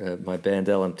that my band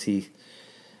LMT,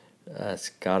 it's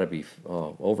got to be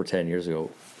over 10 years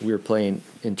ago. We were playing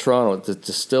in Toronto at the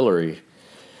Distillery,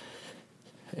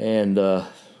 and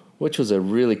which was a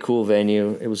really cool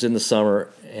venue. It was in the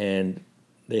summer, and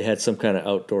they had some kind of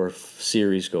outdoor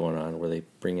series going on where they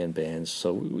bring in bands.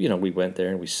 So, you know, we went there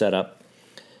and we set up.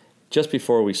 Just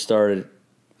before we started,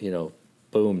 you know,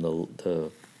 boom, the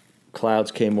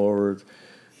clouds came over,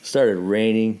 started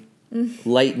raining,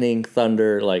 lightning,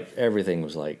 thunder, like everything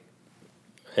was like,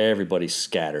 everybody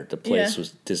scattered. The place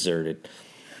was deserted.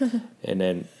 And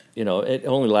then, you know, it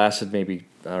only lasted maybe,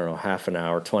 I don't know, half an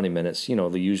hour, 20 minutes, you know,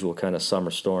 the usual kind of summer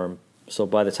storm. So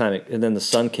by the time and then the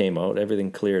sun came out,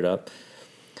 everything cleared up.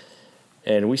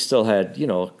 And we still had, you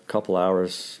know, a couple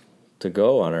hours to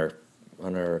go on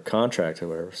our contract or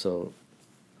whatever. So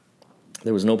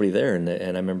there was nobody there. And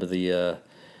I remember the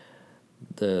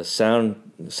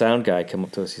sound guy come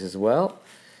up to us. He says, well,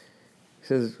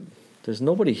 there's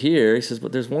nobody here. He says,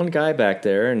 but there's one guy back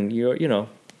there, and you know,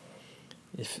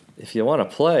 if you want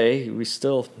to play, we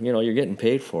still, you know, you're getting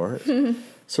paid for it.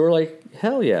 So we're like,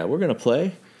 hell yeah, we're gonna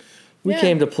play. We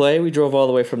came to play. We drove all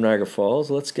the way from Niagara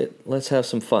Falls. Let's have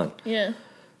some fun. Yeah.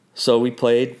 So we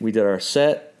played. We did our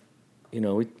set. You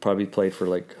know, we probably played for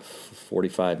like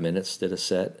 45 minutes. Did a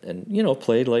set, and you know,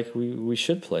 played like we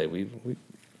should play.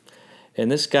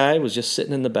 And this guy was just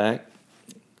sitting in the back,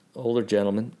 older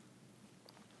gentleman.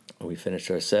 We finished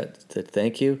our set, said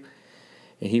thank you,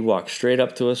 and he walked straight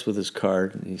up to us with his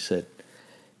card, and he said,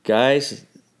 guys,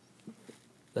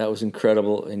 that was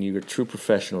incredible, and you were true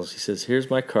professionals. He says, here's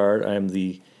my card. I am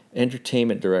the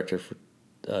entertainment director for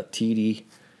TD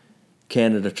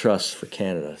Canada Trust for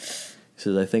Canada. He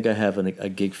says, I think I have a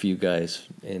gig for you guys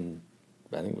in,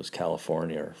 I think it was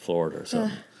California or Florida or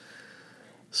something.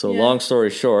 So long story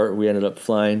short, we ended up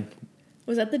flying.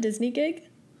 Was that the Disney gig?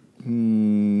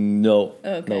 No.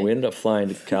 Oh, okay. No, we ended up flying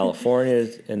to California,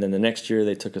 and then the next year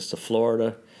they took us to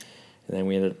Florida, and then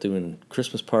we ended up doing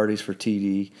Christmas parties for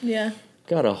TD. Yeah.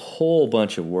 Got a whole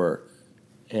bunch of work.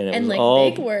 And it was like all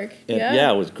big work.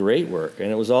 Yeah, it was great work.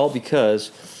 And it was all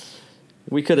because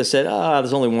we could have said,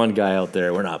 there's only one guy out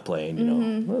there, we're not playing, you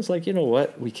know. Well, it's like, you know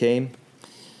what, we came,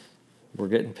 we're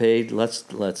getting paid, let's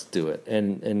do it.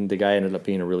 And the guy ended up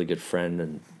being a really good friend,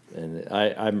 and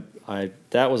I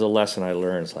that was a lesson I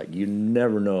learned. It's like you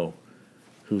never know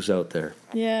who's out there.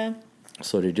 Yeah.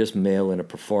 So to just mail in a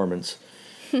performance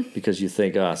because you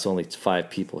think, it's only 5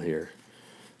 people here.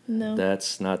 No.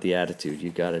 That's not the attitude. You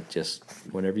got to just,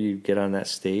 whenever you get on that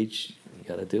stage, you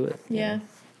got to do it. Yeah. Know?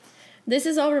 This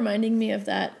is all reminding me of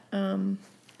that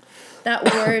that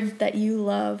word that you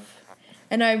love.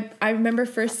 And I remember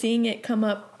first seeing it come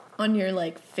up on your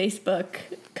like Facebook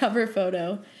cover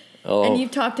photo. Oh. And you've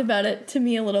talked about it to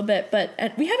me a little bit, but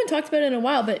we haven't talked about it in a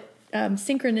while, but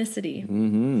synchronicity.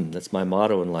 Mm-hmm. That's my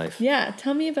motto in life. Yeah.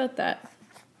 Tell me about that.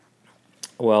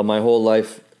 Well, my whole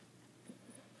life,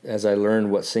 as I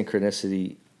learned what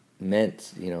synchronicity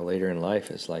meant, you know, later in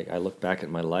life, it's like I look back at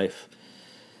my life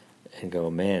and go,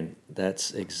 man,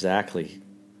 that's exactly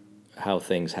how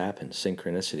things happen,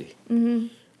 synchronicity. Mm-hmm.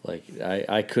 Like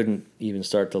I couldn't even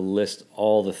start to list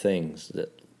all the things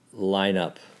that line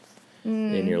up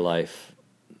in your life,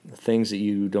 things that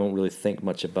you don't really think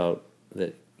much about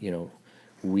that, you know,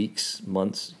 weeks,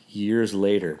 months, years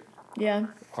later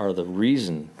are the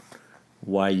reason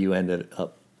why you ended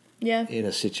up in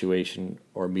a situation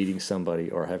or meeting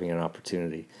somebody or having an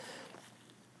opportunity,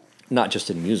 not just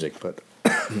in music, but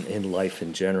in life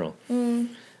in general.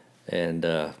 And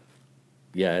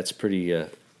it's pretty,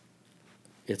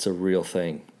 it's a real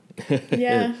thing.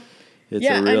 Yeah. It's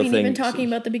a real thing. Even talking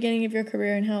about the beginning of your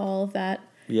career and how all of that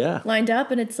lined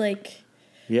up, and it's like,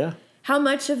 yeah. How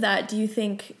much of that do you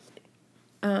think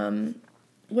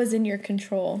was in your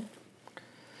control?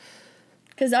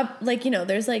 Because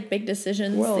there's like big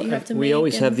decisions that you have to make. We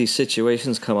always have these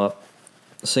situations come up,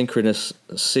 synchronous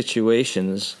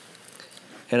situations,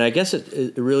 and I guess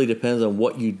it really depends on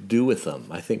what you do with them.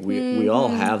 I think we all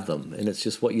have them, and it's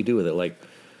just what you do with it. Like,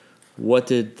 what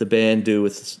did the band do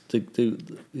with the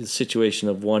situation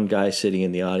of one guy sitting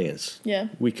in the audience? Yeah.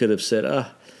 We could have said,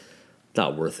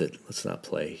 not worth it. Let's not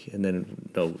play. And then,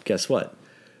 no, guess what?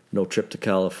 No trip to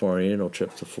California, no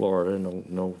trip to Florida,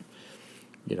 no,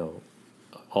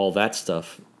 all that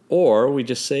stuff. Or we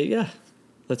just say, yeah,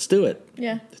 let's do it.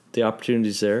 Yeah. The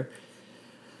opportunity's there.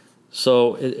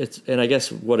 So and I guess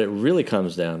what it really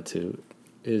comes down to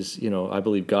is, I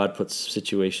believe God puts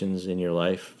situations in your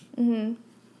life,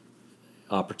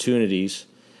 opportunities,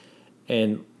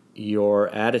 and your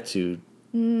attitude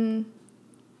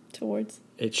towards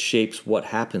it shapes what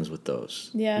happens with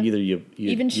those. Yeah. Either you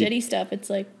even shitty stuff. It's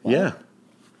like, wow. Yeah.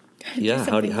 Yeah.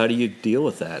 How do you deal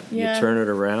with that? Yeah. You turn it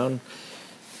around,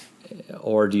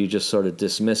 or do you just sort of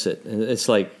dismiss it? And it's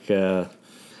like, and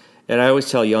I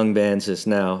always tell young bands this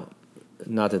now,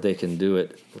 not that they can do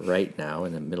it right now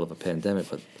in the middle of a pandemic,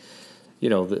 but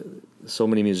so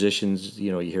many musicians,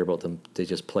 you hear about them. They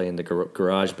just play in the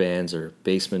garage bands or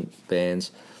basement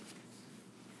bands.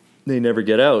 They never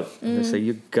get out. And they say,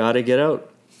 you got to get out.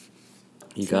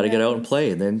 You got to get out and play.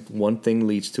 And then one thing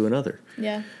leads to another.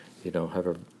 Yeah. I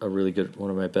have a really good, one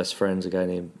of my best friends, a guy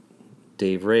named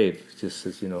Dave Rave, just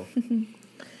says,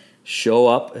 show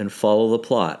up and follow the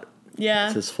plot. Yeah.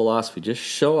 It's his philosophy. Just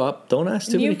show up. Don't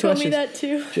ask too many questions. You told me that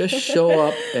too. Just show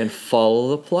up and follow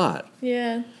the plot.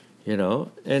 Yeah.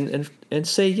 And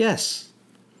say yes.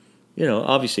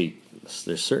 Obviously,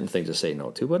 there's certain things to say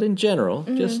no to, but in general,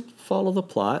 just follow the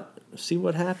plot, see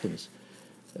what happens.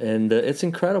 And it's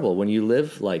incredible when you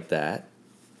live like that.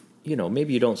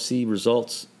 Maybe you don't see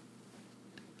results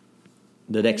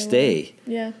the next day.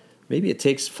 Yeah. Maybe it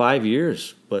takes 5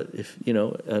 years, but if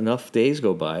enough days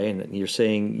go by and you're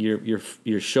saying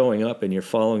you're showing up and you're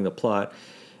following the plot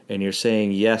and you're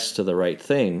saying yes to the right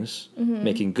things,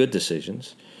 making good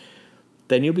decisions,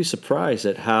 then you'll be surprised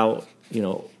at how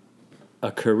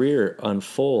a career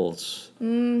unfolds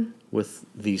with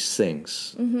these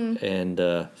things.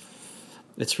 And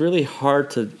it's really hard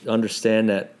to understand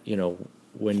that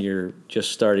when you're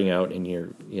just starting out in your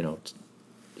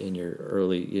in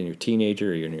your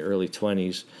teenager or in your early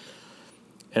 20s.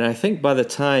 And I think by the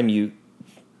time you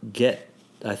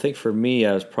I think for me,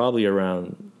 I was probably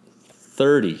around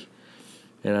 30,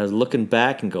 and I was looking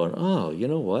back and going, oh, you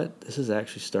know what? This is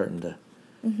actually starting to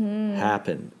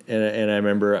happen. And I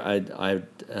remember I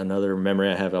another memory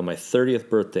I have on my 30th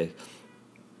birthday,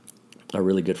 a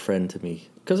really good friend to me,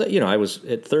 because I was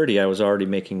at 30, I was already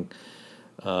making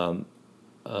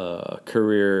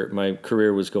career. My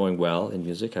career was going well in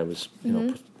music. I was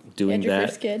doing your that.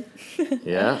 First kid.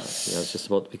 Yeah, I was just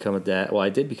about to become a dad. Well, I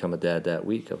did become a dad that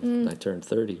week. I turned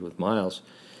 30 with Miles.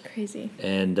 Crazy.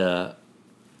 And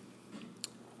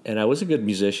I was a good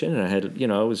musician, and I had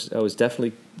I was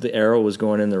definitely, the arrow was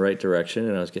going in the right direction,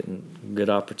 and I was getting good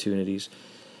opportunities.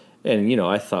 And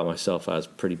I thought myself I was a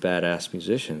pretty badass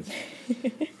musician.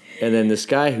 And then this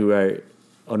guy an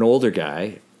older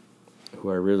guy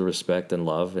who I really respect and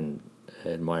love and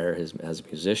admire as a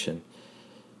musician,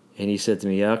 and he said to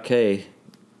me, okay,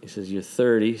 he says, you're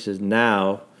 30. He says,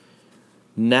 now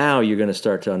you're going to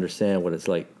start to understand what it's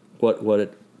like,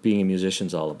 what being a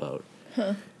musician's all about.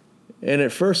 Huh. And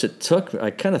at first it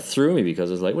kind of threw me, because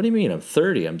I was like, what do you mean? I'm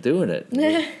 30, I'm doing it.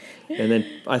 And then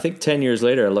I think 10 years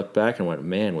later I looked back and went,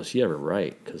 man, was he ever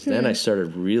right? Because then I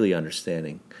started really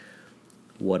understanding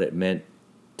what it meant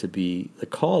to be the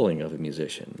calling of a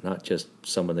musician, not just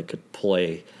someone that could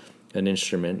play an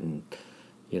instrument and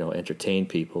entertain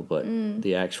people, but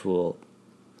the actual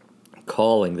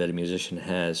calling that a musician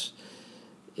has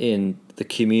in the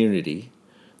community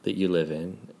that you live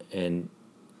in, and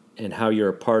how you're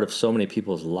a part of so many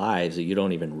people's lives that you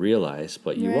don't even realize,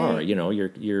 but you are.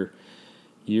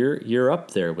 You're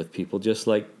up there with people, just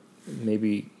like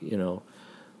maybe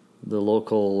the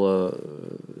local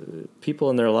people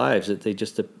in their lives, that they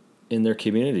just in their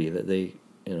community, that they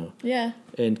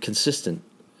and consistent,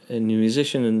 and the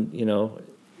musician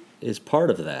is part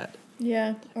of that.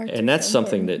 Yeah. And that's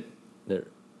something that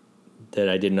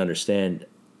I didn't understand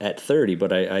at 30,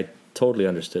 but I totally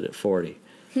understood at 40.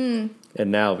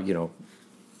 And now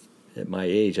at my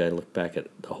age, I look back at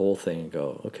the whole thing and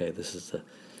go, okay, this is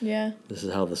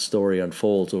how the story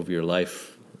unfolds over your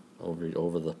life, over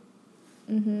the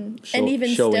and even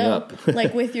showing still, up.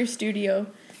 like with your studio,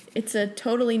 it's a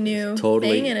totally new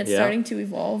Totally, thing, and it's yeah. starting to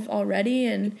evolve already.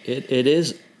 And It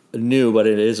is new, but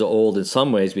it is old in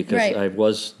some ways because Right. I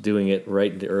was doing it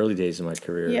right in the early days of my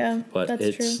career. Yeah, but that's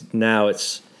it's true. now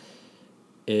it's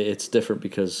different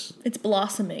because it's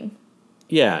blossoming.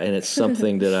 yeah, and it's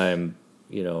something that I'm,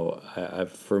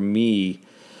 I've for me.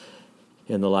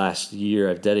 In the last year,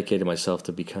 I've dedicated myself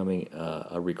to becoming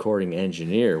a recording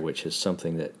engineer, which is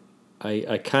something that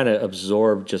I kind of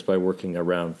absorbed just by working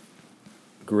around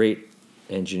great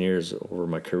engineers over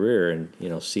my career and,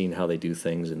 seeing how they do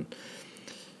things and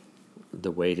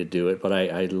the way to do it. But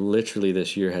I literally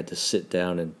this year had to sit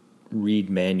down and read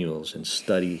manuals and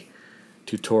study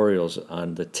tutorials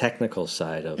on the technical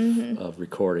side of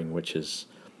recording, which is...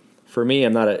 For me,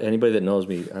 I'm not anybody that knows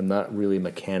me, I'm not really a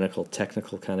mechanical,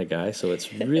 technical kind of guy, so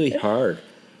it's really hard,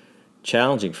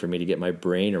 challenging for me to get my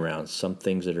brain around some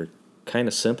things that are kind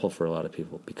of simple for a lot of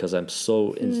people because I'm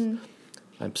so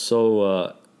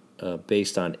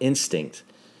based on instinct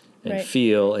and Right.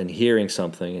 feel and hearing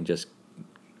something and just,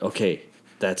 okay,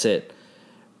 that's it.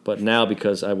 But now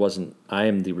because I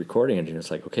am the recording engineer, it's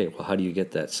like, okay, well, how do you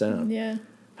get that sound? Yeah.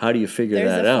 How do you figure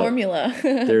There's that a out? formula.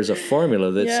 There's a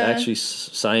formula that's Yeah. actually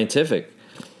scientific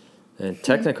and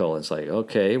technical. It's like,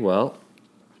 okay, well,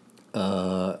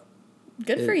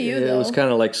 Good for you, it though. was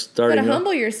kind of like starting. Gotta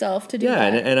humble yourself to do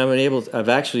yeah, that. and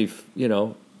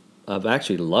I've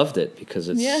actually loved it because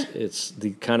it's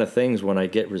the kind of things when I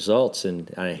get results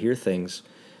and I hear things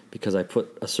because I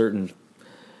put a certain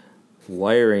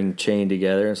wiring chain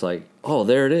together. It's like, oh,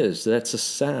 there it is. That's a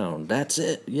sound. That's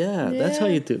it. Yeah, that's how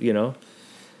you do.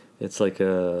 It's like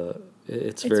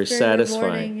it's very satisfying.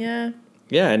 Rewarding, yeah.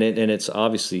 Yeah, and it's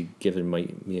obviously given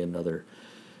me another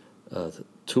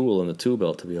tool in the tool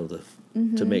belt to be able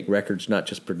to make records, not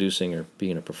just producing or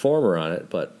being a performer on it,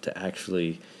 but to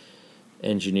actually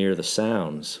engineer the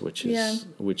sounds, which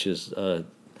is a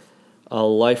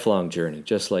lifelong journey.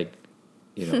 Just like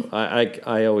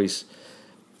I always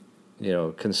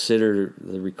consider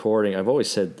the recording. I've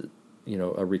always said,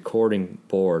 a recording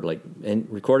board,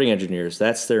 recording engineers,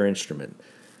 that's their instrument.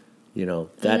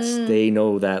 They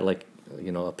know that, like,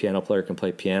 a piano player can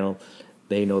play piano.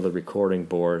 They know the recording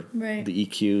board, Right. the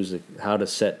EQs, how to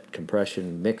set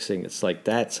compression, mixing. It's like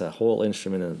that's a whole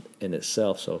instrument in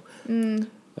itself. So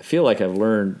I feel like I'm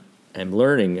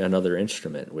learning another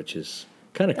instrument, which is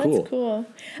kind of cool. That's cool.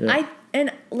 Yeah.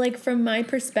 From my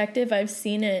perspective, I've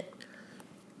seen it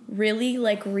really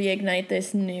reignite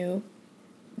this new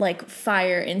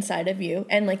fire inside of you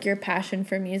and your passion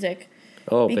for music.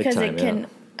 Oh, because big time, it can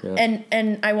yeah.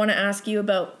 and I want to ask you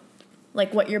about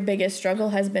what your biggest struggle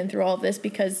has been through all of this,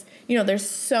 because there's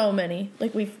so many,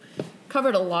 we've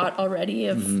covered a lot already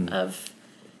of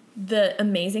the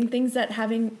amazing things that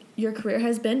having your career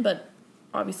has been, but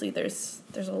obviously there's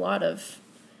a lot of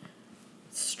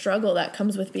struggle that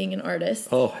comes with being an artist.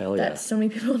 Oh, hell yeah. That so many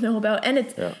people know about, and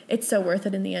it's so worth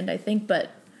it in the end, I think. But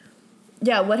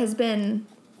yeah, what has been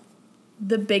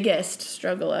the biggest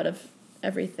struggle out of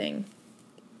everything?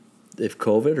 If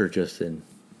COVID or just in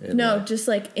no, just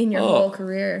in your whole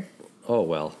career. Oh,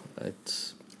 well,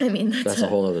 that's a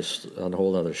whole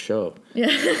other show.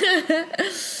 Yeah.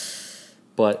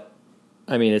 But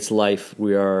it's life.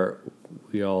 We all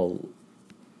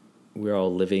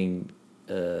living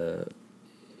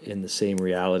in the same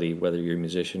reality, whether you're a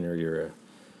musician or you're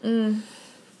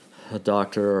a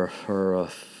doctor or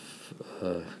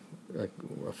a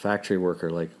factory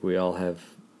worker. We all have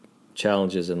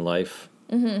challenges in life.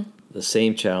 Mm-hmm. The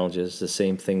same challenges, the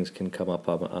same things can come up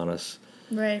on us.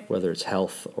 Right. Whether it's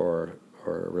health or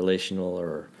relational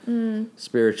or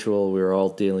spiritual, we're all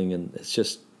dealing in. It's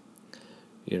just,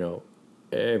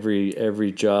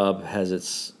 every job has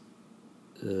its,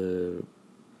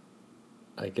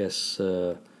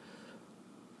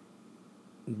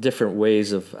 different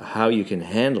ways of how you can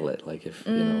handle it. Like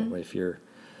if you're,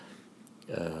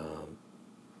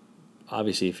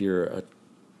 obviously if you're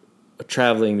a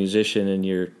traveling musician and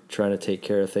you're trying to take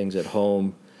care of things at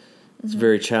home, it's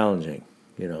very challenging,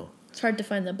 It's hard to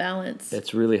find the balance.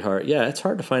 It's really hard. Yeah, it's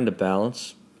hard to find a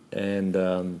balance. And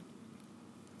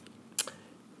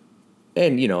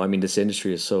this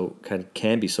industry is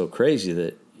can be so crazy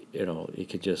that, it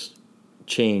could just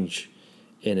change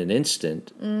in an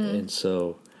instant. And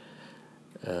so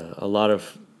a lot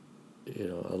of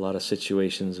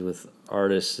situations with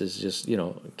artists is just,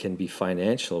 can be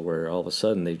financial, where all of a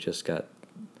sudden they've just got,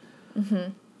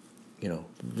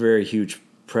 very huge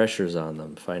pressures on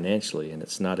them financially, and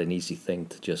it's not an easy thing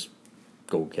to just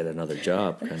go get another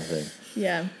job kind of thing.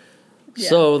 Yeah.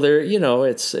 So there,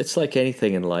 it's like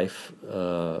anything in life.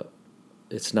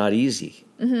 it's not easy.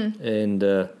 Mm-hmm. And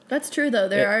that's true though.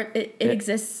 It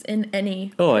exists in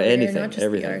any anything, not just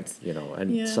everything, the arts.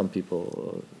 and some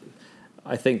people,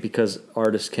 I think because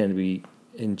artists can be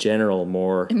in general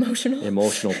more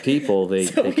emotional people, they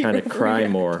kind of cry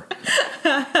more.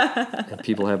 And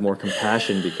people have more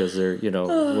compassion because they're,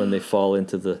 when they fall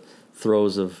into the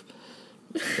throes of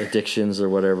addictions or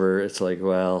whatever, it's like,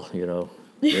 well,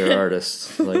 they're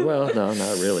artists. Like, well, no,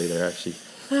 not really. They're actually,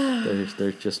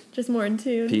 they're just more in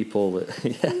tune. People that,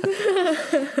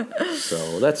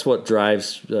 So that's what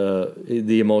drives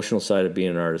the emotional side of being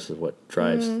an artist is what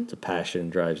drives the passion,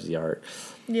 drives the art.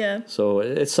 Yeah. So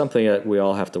it's something that we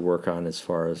all have to work on as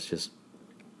far as just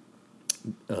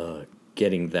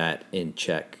getting that in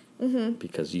check,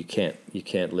 because you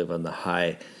can't live on the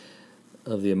high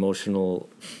of the emotional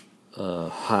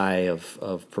high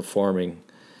of performing.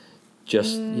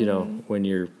 Just when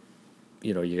you're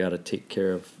you got to take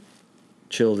care of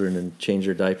children and change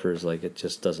their diapers, like it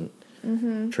just doesn't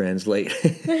translate.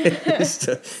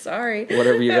 Sorry.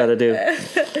 Whatever you got to do.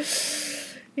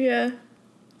 Yeah.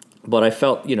 But I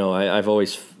felt, I've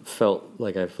always felt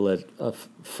like I've led,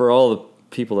 for all the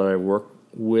people that I work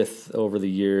with over the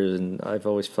years, and I've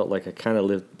always felt like I kind of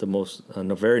lived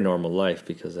a very normal life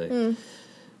because I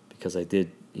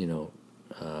did,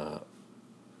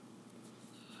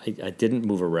 I didn't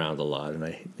move around a lot, and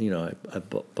I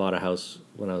bought a house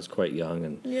when I was quite young,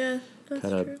 and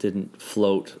kind of didn't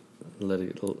float.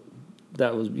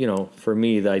 That was, for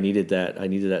me, I needed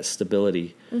that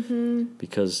stability,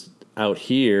 because out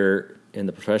here in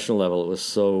the professional level, it was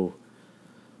so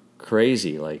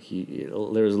crazy. Like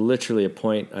there was literally a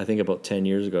point, I think about 10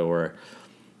 years ago, where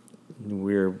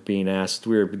we were being asked,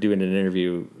 we were doing an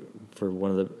interview for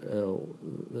one of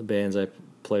the bands I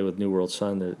play with, New World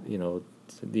Sun.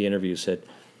 The interview said,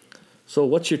 "So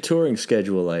what's your touring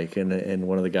schedule like?" And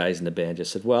one of the guys in the band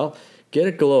just said, "Well, get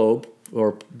a globe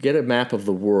or get a map of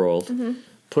the world,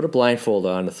 put a blindfold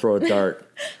on and throw a dart."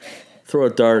 Throw a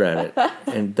dart at it,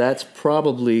 and that's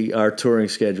probably our touring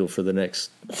schedule for the next,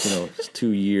 2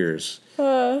 years.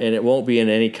 And it won't be in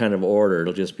any kind of order.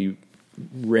 It'll just be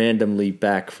randomly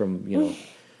back from,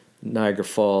 Niagara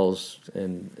Falls,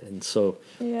 and so,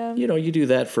 you do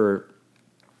that for.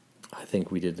 I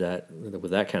think we did that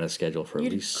with that kind of schedule for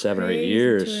at least 7 or 8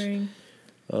 years touring.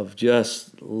 Of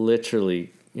just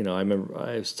literally. I remember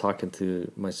I was talking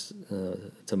to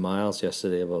Miles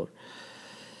yesterday about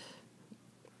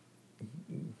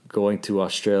going to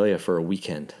Australia for a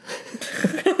weekend.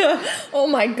 Oh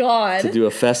my God. To do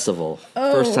a festival.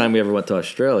 Oh. First time we ever went to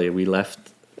Australia, we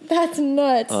left. That's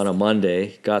nuts. On a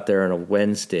Monday, got there on a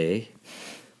Wednesday,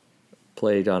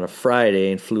 played on a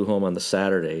Friday, and flew home on the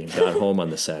Saturday, and got home on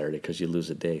the Saturday because you lose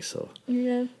a day. So,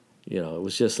 it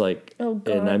was just like, and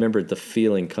I remember the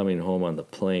feeling coming home on the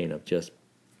plane of just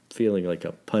feeling like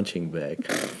a punching bag.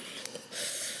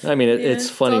 I mean, it's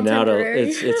funny now.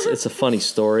 It's a funny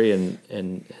story,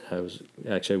 and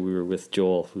we were with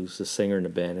Joel, who's the singer in the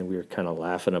band, and we were kind of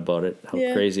laughing about it, how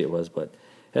crazy it was. But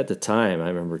at the time, I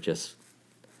remember just,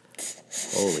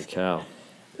 holy cow,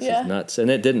 this is nuts,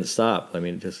 and it didn't stop. I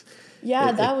mean, nuts.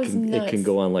 It can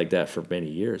go on like that for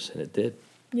many years, and it did.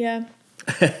 Yeah.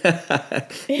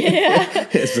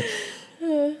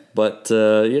 But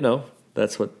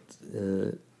that's what.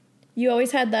 You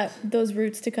always had those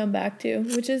roots to come back to,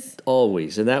 which is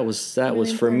always, and that was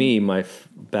really for me my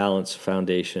balance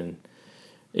foundation,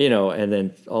 and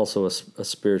then also a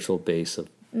spiritual base of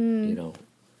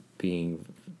having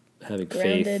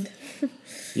grounded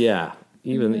faith. Yeah,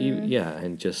 even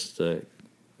and just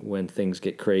when things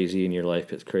get crazy and your life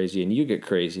gets crazy and you get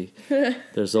crazy,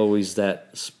 there's always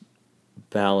that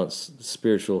balanced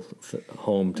spiritual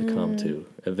home to come to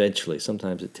eventually.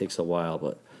 Sometimes it takes a while,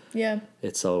 but. Yeah.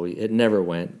 It never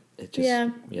went. It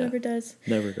just never does.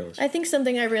 Never goes. I think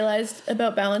something I realized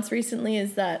about balance recently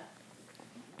is that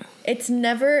it's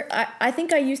never I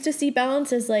think I used to see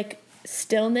balance as like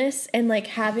stillness and like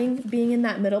being in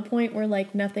that middle point where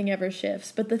like nothing ever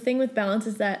shifts. But the thing with balance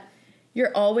is that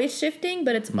you're always shifting,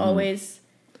 but it's always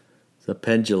the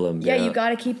pendulum. Yeah, you got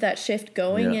to keep that shift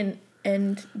going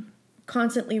and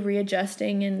constantly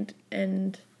readjusting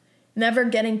and never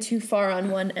getting too far on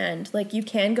one end. Like you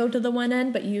can go to the one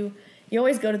end, but you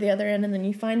always go to the other end, and then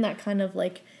you find that kind of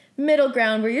like middle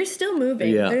ground where you're still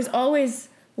moving. Yeah. There's always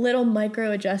little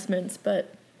micro adjustments,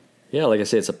 but yeah, like I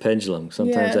say, it's a pendulum.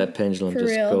 Sometimes that pendulum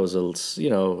just goes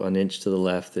an inch to the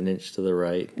left, an inch to the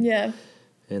right. Yeah.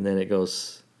 And then it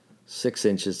goes 6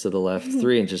 inches to the left,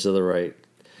 3 inches to the right.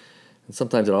 And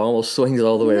sometimes it almost swings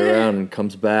all the way around and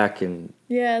comes back, and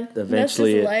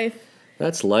eventually that's life.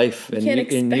 That's life, and you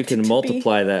expect it can to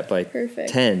multiply that by perfect.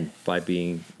 10 by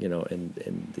being,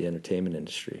 in the entertainment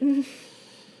industry.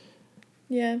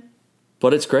 Yeah.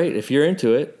 But it's great if you're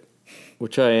into it,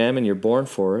 which I am, and you're born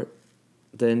for it.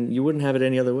 Then you wouldn't have it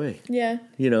any other way. Yeah.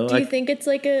 Do you think it's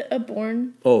like a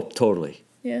born? Oh, totally.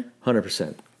 Yeah.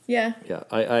 100%. Yeah. Yeah.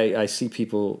 I see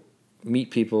people,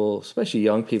 meet people, especially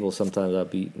young people sometimes I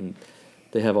meet, and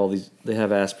they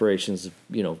have aspirations of,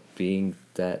 being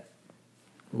that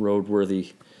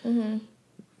roadworthy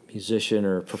musician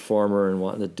or performer and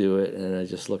wanting to do it. And I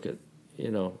just look at,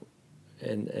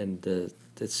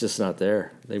 it's just not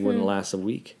there. They wouldn't last a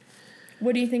week.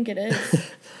 What do you think it is?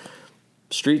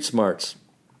 Street smarts.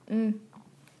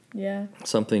 Yeah.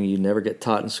 Something you never get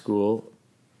taught in school.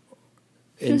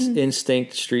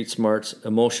 Instinct, street smarts,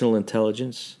 emotional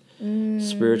intelligence,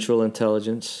 spiritual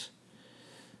intelligence.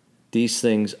 These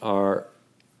things are,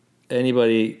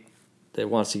 anybody that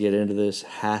wants to get into this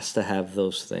has to have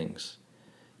those things.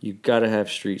 You've got to have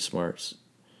street smarts.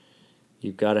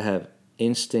 You've got to have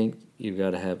instinct. You've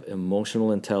got to have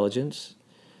emotional intelligence,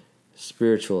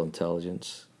 spiritual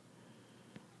intelligence.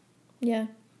 Yeah.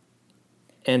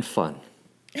 And fun.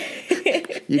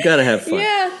 You got to have fun.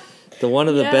 Yeah. One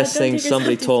of the best don't things take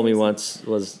somebody yourself too told me seriously. once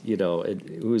was,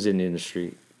 who was in the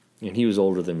industry, and he was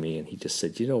older than me, and he just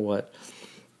said, you know what?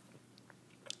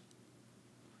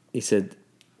 He said,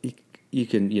 you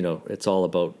can, it's all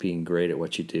about being great at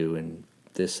what you do and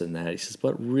this and that. He says,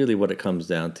 but really what it comes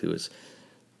down to is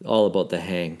all about the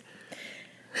hang.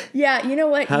 Yeah, you know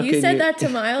what? You said that to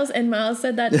Miles, and Miles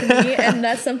said that to me, and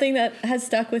that's something that has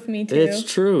stuck with me too.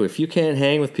 It's true. If you can't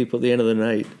hang with people at the end of the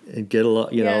night and get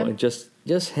along, and just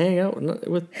hang out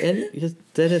with, and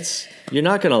then you're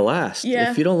not going to last. Yeah.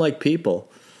 If you don't like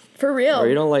people, for real, or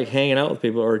you don't like hanging out with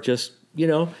people, or just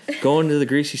going to the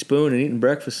Greasy Spoon and eating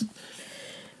breakfast,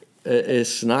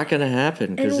 it's not going to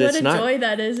happen because and what it's a not joy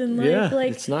that is in life. Yeah,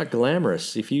 like it's not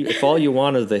glamorous. If all you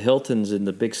want are the Hiltons and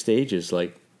the big stages,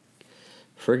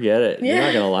 forget it. Yeah. You're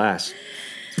not going to last.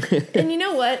 And you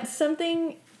know what?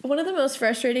 One of the most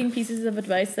frustrating pieces of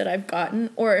advice that I've gotten,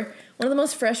 or one of the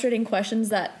most frustrating questions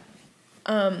that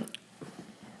I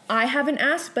haven't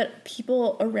asked, but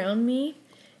people around me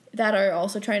that are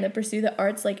also trying to pursue the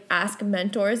arts, ask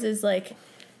mentors, is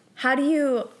how do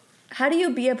you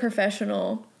be a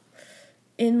professional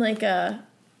in a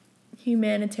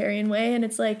humanitarian way? And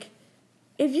it's if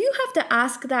you have to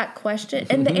ask that question,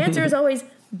 and the answer is always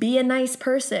be a nice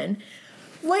person,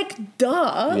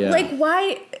 duh. Yeah.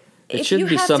 Why? It if shouldn't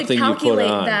you be have something to you put calculate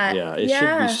on. that, Yeah, it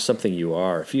should be something you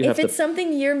are. If it's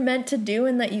something you're meant to do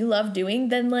and that you love doing,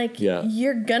 then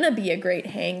you're gonna be a great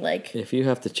hang. If you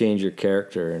have to change your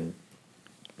character and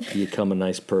become a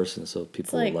nice person so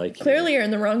people will like you. Clearly you're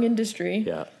in the wrong industry.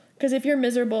 Yeah. Because if you're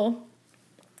miserable,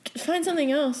 find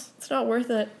something else. It's not worth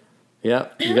it. Yeah,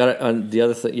 you got to. The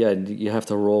other thing, you have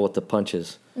to roll with the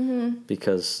punches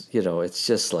because it's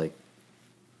just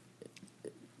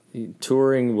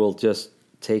touring will just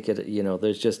take it.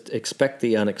 There's just expect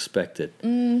the unexpected,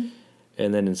 and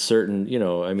then in certain,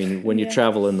 when you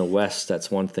travel in the West,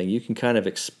 that's one thing you can kind of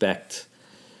expect.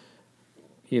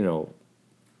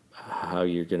 How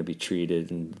you're going to be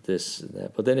treated and this and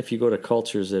that, but then if you go to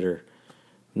cultures that are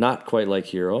not quite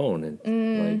like your own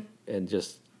and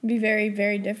just be very,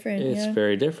 very different. It's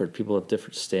very different. People have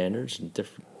different standards and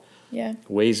different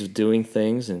ways of doing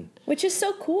things, and which is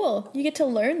so cool. You get to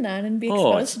learn that and be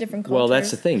exposed to different cultures. Well, that's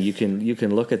the thing. You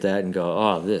can look at that and go,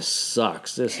 "Oh, this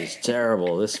sucks. This is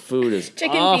terrible. This food is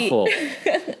awful."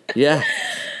 Yeah.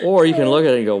 Or you can look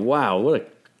at it and go, "Wow,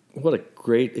 what a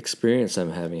great experience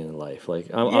I'm having in life."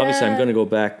 Obviously, I'm going to go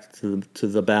back to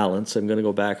the balance. I'm going to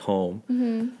go back home.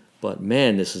 Mm-hmm. But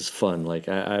man, this is fun.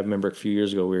 I remember a few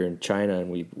years ago we were in China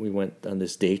and we went on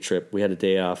this day trip. We had a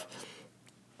day off,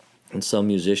 and some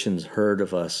musicians heard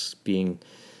of us being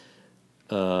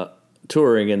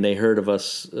touring, and they heard of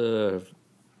us. We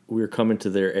were coming to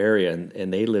their area,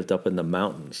 and they lived up in the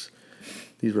mountains.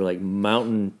 These were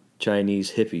mountain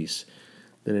Chinese hippies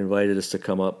that invited us to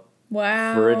come up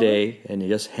for a day and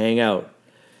just hang out.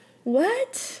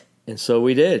 What? And so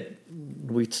we did.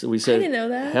 We said, I didn't know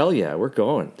that. Hell yeah, we're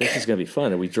going. This is going to be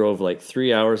fun. And we drove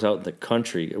 3 hours out in the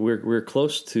country. We're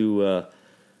close to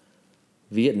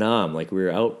Vietnam. We were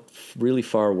out really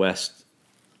far west.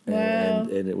 Wow.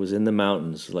 And it was in the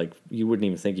mountains. You wouldn't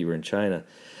even think you were in China.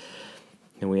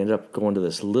 And we ended up going to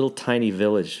this little tiny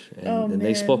village. And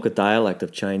they spoke a dialect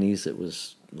of Chinese that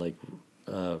was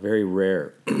very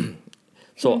rare.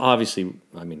 So obviously,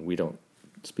 we don't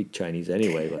speak Chinese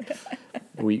anyway, but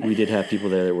we did have people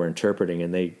there that were interpreting,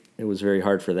 and it was very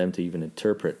hard for them to even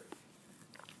interpret.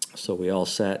 So we all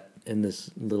sat in this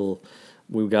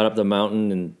we got up the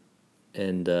mountain, and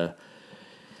and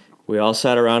we all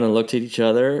sat around and looked at each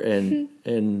other, and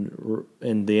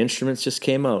the instruments just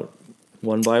came out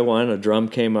one by one. A drum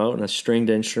came out and a stringed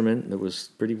instrument that was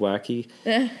pretty wacky,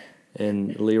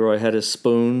 and Leroy had his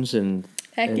spoons, and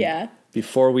yeah.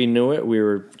 Before we knew it, we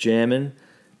were jamming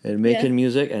and making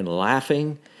music and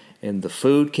laughing, and the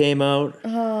food came out,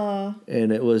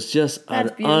 and it was just an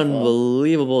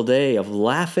unbelievable day of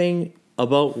laughing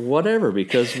about whatever,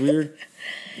 because we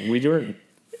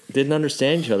didn't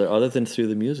understand each other other than through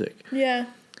the music. Yeah.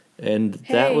 And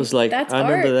that was like, I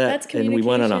remember art. that. That's and we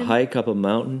went on a hike up a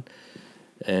mountain,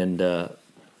 and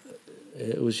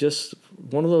it was just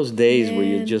one of those days where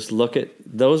you just look at,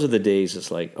 those are the days it's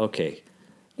like, okay,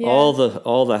 all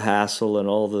the hassle and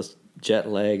all the jet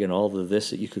lag and all the this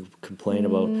that you could complain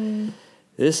about,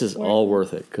 this is all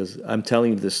worth it, because I'm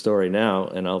telling you this story now,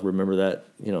 and I'll remember that,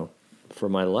 for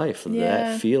my life,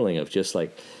 that feeling of just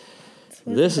like,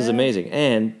 this is amazing.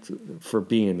 And for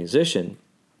being a musician,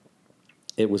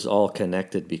 it was all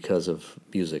connected because of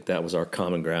music. That was our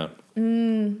common ground.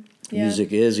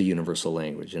 Music is a universal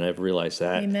language, and I've realized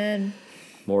that. Amen.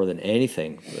 More than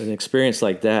anything. An experience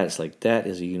like that, it's like, that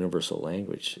is a universal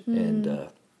language. And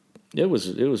it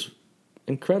was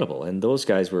incredible. And those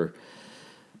guys were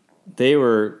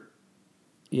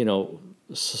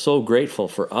so grateful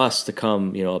for us to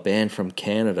come, a band from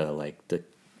Canada, like the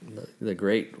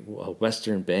great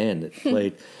Western band that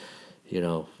played,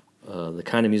 the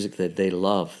kind of music that they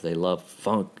love. They love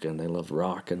funk, and they love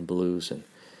rock and blues, and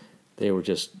they were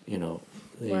just,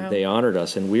 they honored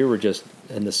us, and we were just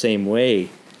in the same way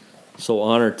so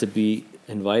honored to be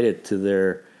invited to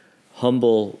their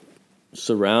humble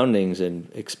surroundings and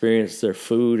experience their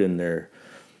food and their,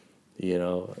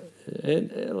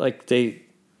 like they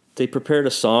prepared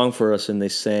a song for us, and they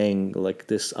sang like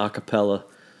this a cappella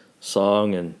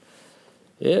song, and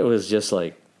it was just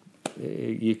like,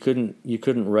 you couldn't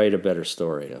write a better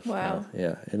story of. Wow.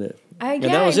 And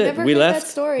that was it. We left, that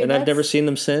story. and I've never seen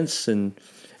them since, and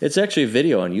it's actually a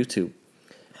video on YouTube.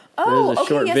 Oh, there's a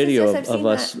short video of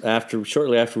us that.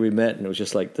 shortly after we met, and it was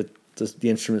just like the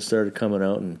instruments started coming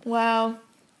out, and wow,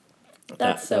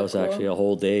 that was cool. Actually a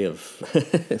whole day of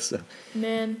so.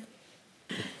 Man.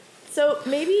 So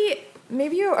maybe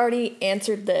you already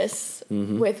answered this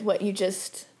with what you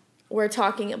just were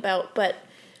talking about, but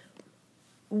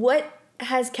what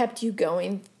has kept you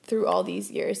going through all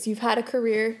these years? You've had a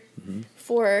career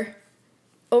for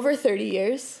over 30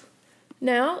 years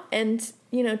now, and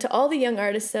to all the young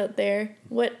artists out there,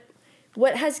 what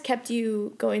has kept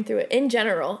you going through it in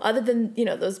general, other than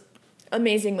those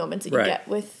amazing moments that you get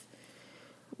with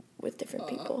different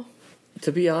people?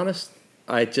 To be honest,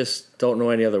 I just don't know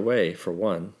any other way. For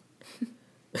one,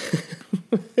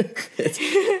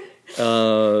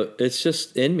 it's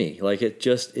just in me. Like, it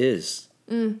just is.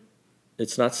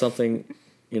 It's not something,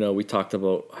 we talked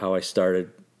about how I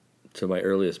started to my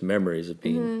earliest memories of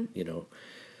being,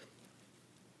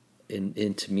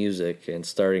 into music and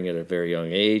starting at a very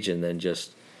young age, and then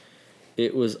just,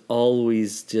 it was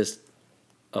always just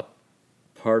a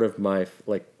part of my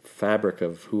fabric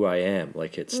of who I am.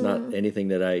 Like, it's not anything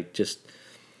that I just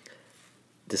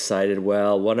decided,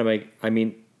 well, what am I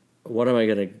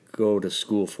going to go to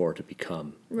school for to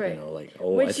become? Right.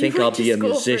 I think I'll be a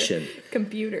musician.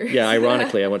 Computer. Yeah,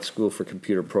 ironically, I went to school for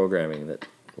computer programming that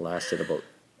lasted about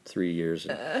 3 years.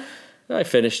 And I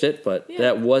finished it, but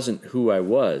that wasn't who I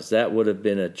was. That would have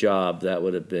been a job. That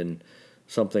would have been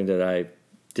something that I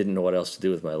didn't know what else to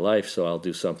do with my life, so I'll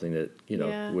do something that,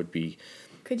 would be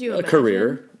Could you a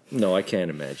career. No, I can't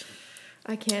imagine.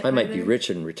 I can't I might be rich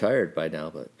and retired by now,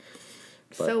 but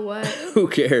so what? Who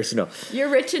cares? No. You're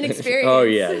rich in experience. Oh,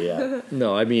 yeah.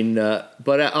 No, I mean,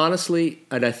 but honestly,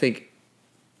 and I think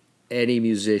any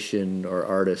musician or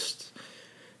artist,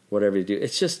 whatever you do,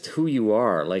 it's just who you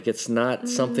are. Like, it's not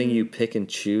something you pick and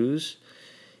choose.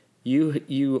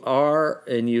 You are,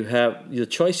 and you have, the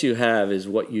choice you have is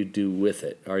what you do with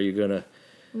it. Are you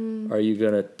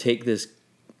gonna take this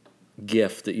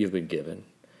gift that you've been given,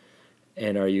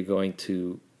 and are you going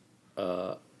to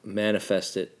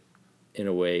manifest it in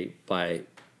a way by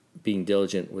being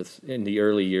diligent in the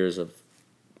early years of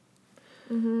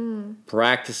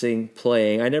practicing,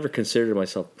 playing. I never considered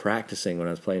myself practicing when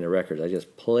I was playing the records. I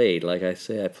just played. Like I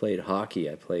say, I played hockey,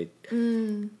 I played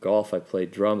golf, I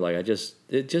played drum. Like, it just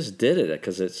did it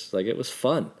because it's like, it was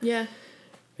fun. Yeah.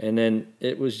 And then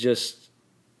it was just,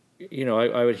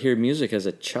 I would hear music as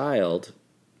a child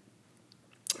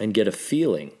and get a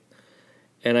feeling.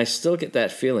 And I still get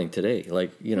that feeling today.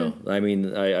 Like, I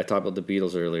mean, I talked about the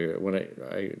Beatles earlier. When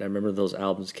I remember those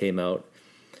albums came out,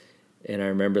 and I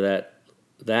remember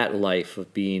that life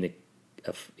of being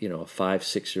a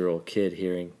 5-6 year old kid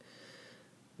hearing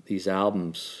these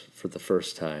albums for the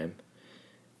first time,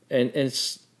 and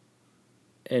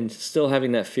still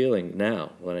having that feeling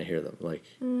now when I hear them. Like,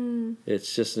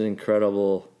 it's just an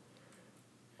incredible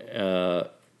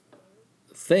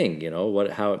thing,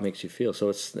 how it makes you feel. So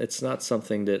it's not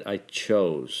something that I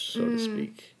chose, so to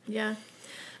speak. Yeah.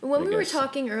 When we were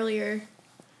talking earlier,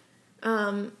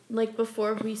 like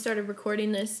before we started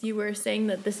recording this, you were saying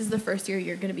that this is the first year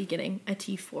you're going to be getting a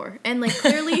T4. And like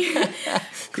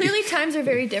clearly times are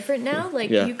very different now. Like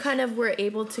you kind of were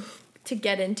able to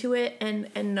get into it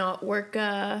and not work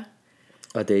a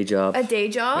day job.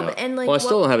 Yeah. And like, well, I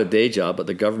still don't have a day job, but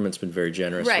the government's been very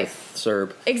generous with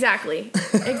CERB. Exactly.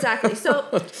 So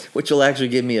which will actually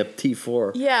give me a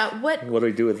T4. Yeah. What do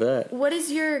we do with that? What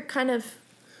is your kind of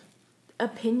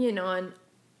opinion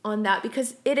on that?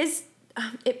 Because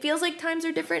it feels like times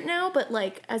are different now, but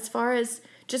like as far as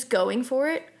just going for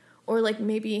it, or like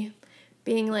maybe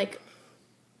being like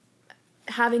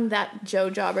having that Joe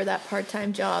job or that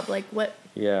part-time job, like what?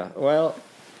 Yeah. Well,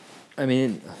 I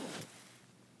mean,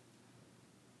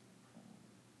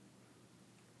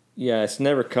 yeah, it's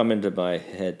never come into my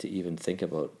head to even think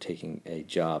about taking a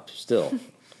job still.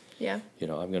 Yeah.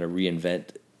 I'm going to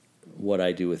reinvent what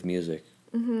I do with music,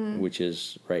 which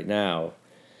is right now,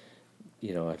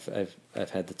 I've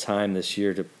had the time this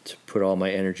year to put all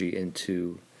my energy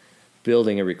into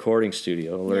building a recording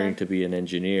studio, learning to be an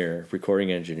engineer,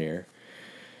 recording engineer,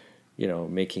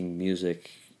 making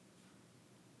music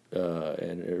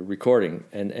and recording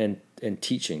and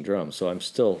teaching drums. So I'm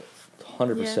still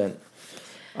 100%.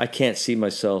 I can't see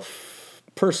myself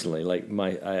personally, like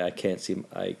I can't see,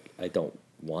 I don't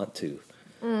want to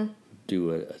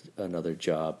do another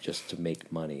job just to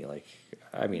make money. Like,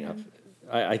 I mean,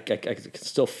 I can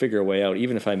still figure a way out,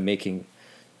 even if I'm making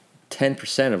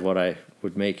 10% of what I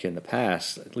would make in the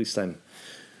past. At least I'm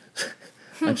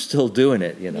still doing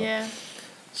it, Yeah.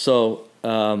 So,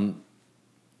 and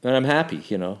I'm happy,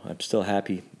 I'm still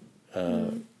happy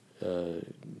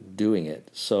doing it.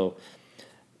 So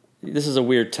this is a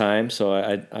weird time, so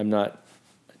I'm not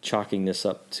chalking this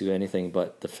up to anything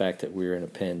but the fact that we're in a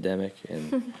pandemic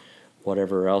and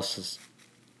whatever else is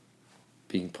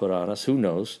being put on us, who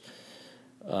knows?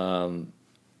 But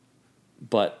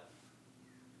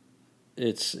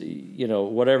it's,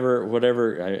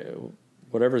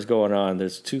 whatever's going on,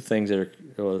 there's two things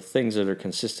things that are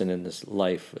consistent in this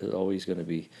life is always going to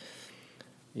be,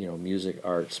 music,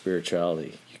 art,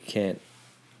 spirituality.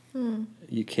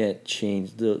 You can't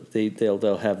change.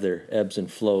 They'll have their ebbs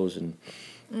and flows,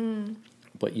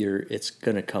 but it's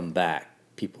going to come back.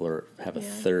 People have a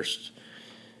thirst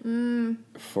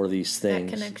for these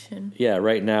things. That connection. Yeah,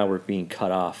 right now we're being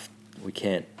cut off. We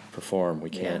can't perform. We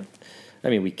can't. I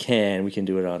mean, we can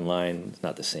do it online. It's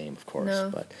not the same, of course.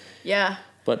 No. But yeah.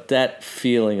 But that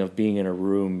feeling of being in a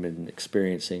room and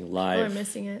experiencing live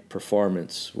missing it.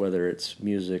 Performance, whether it's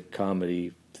music,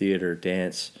 comedy, theater,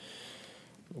 dance,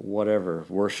 whatever,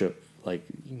 worship, like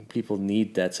people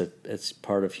need it's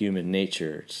part of human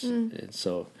nature. And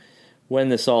so when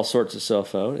this all sorts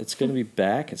itself out, it's going to be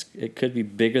back. It could be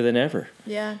bigger than ever.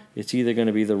 Yeah. It's either going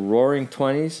to be the roaring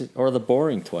 20s or the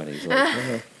boring 20s.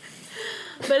 Like,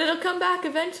 But it'll come back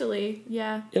eventually.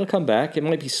 Yeah. It'll come back. It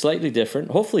might be slightly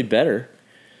different, hopefully better,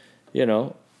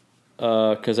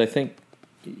 because I think,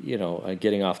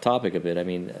 getting off topic a bit, I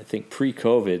mean, I think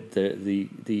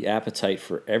pre-COVID, the appetite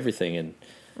for everything in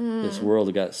this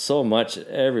world got so much.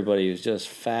 Everybody was just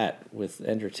fat with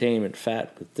entertainment,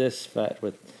 fat with this, fat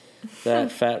with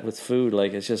that, fat with food.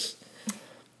 Like, it's just,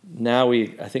 now I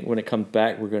think when it comes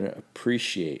back, we're going to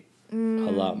appreciate a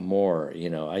lot more.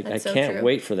 I can't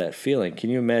wait for that feeling. Can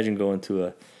you imagine going to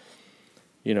a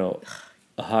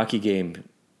hockey game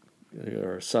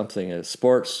or something, a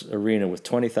sports arena with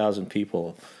 20,000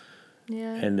 people,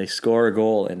 and they score a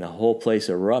goal and the whole place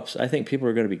erupts? I think people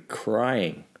are going to be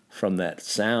crying from that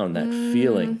sound, that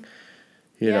feeling.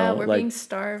 We're being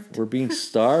starved. We're being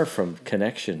starved from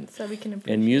connection. So we can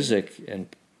appreciate. And music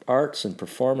and arts and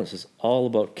performance is all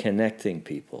about connecting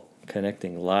people,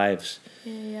 connecting lives.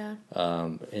 Yeah.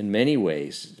 In many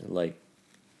ways, like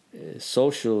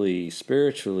socially,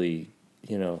 spiritually,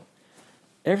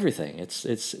 everything.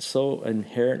 It's so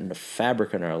inherent in the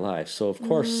fabric in our lives. So of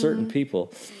course, certain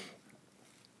people,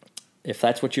 if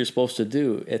that's what you're supposed to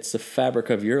do, it's the fabric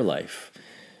of your life,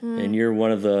 and you're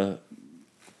one of the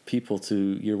people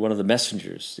you're one of the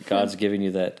messengers. God's given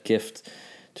you that gift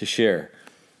to share.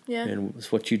 Yeah. And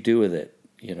it's what you do with it.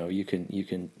 You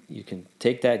can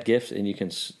take that gift and you can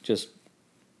just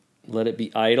let it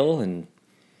be idle and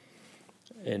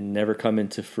never come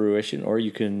into fruition, or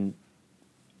you can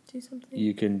do something.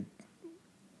 You can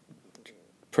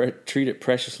treat it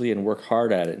preciously and work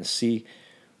hard at it and see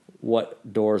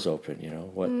what doors open, you know,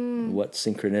 what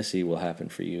synchronicity will happen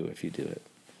for you if you do it.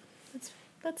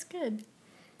 That's good.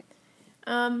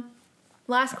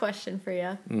 Last question for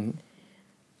you. Mm-hmm.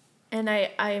 And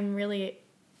I am really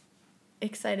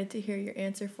excited to hear your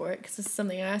answer for it, because it's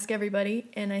something I ask everybody,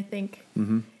 and I think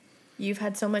you've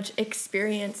had so much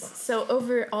experience. So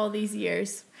over all these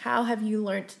years, how have you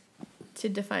learned to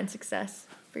define success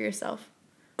for yourself?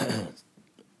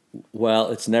 Well,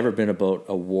 it's never been about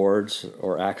awards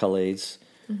or accolades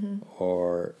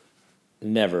or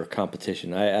never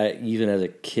competition. I even as a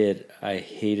kid, I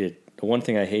hated, the one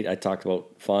thing I talked about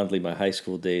fondly my high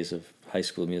school days of high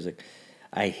school music.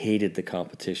 I hated the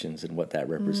competitions and what that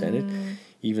represented,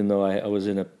 even though I was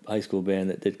in a high school band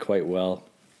that did quite well,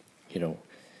 you know,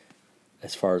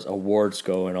 as far as awards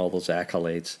go and all those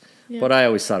accolades. Yeah. But I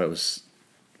always thought it was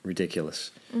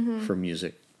ridiculous for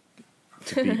music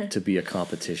to be a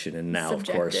competition. And now,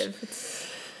 subjective. Of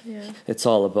course, it's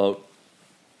all about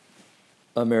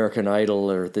American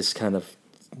Idol or this kind of,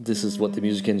 this is what the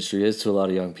music industry is to a lot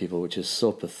of young people, which is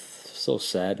so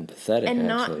sad and pathetic.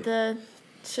 And actually.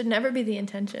 Should never be the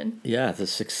intention. Yeah, the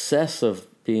success of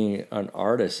being an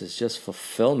artist is just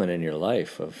fulfillment in your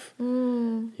life of,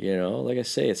 you know, like I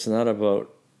say, it's not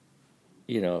about,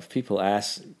 you know, if people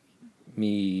ask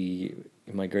me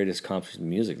my greatest accomplishment in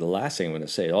music, the last thing I'm going to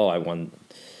say, I won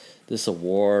this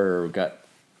award or got,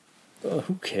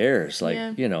 who cares?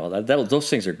 Like, you know, those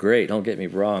things are great, don't get me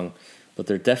wrong, but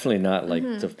they're definitely not like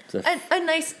a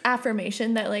nice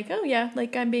affirmation that like, oh yeah,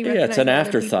 like I'm being it's recognized. an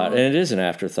afterthought, and it is an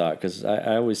afterthought, because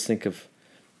I always think of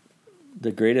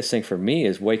the greatest thing for me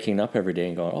is waking up every day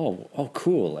and going, oh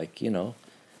cool, like, you know,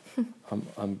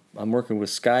 I'm working with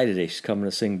Sky today. She's coming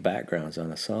to sing backgrounds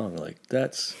on a song. Like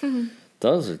that's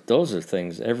those are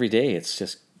things every day. It's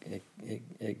just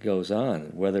it goes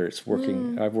on. Whether it's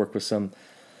working, I've worked with some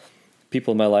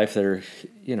people in my life that are,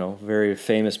 you know, very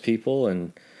famous people,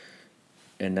 and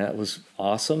that was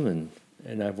awesome.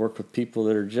 And I've worked with people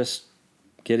that are just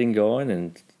getting going,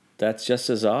 and that's just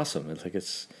as awesome. It's like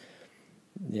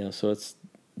so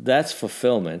that's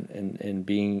fulfillment and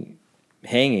being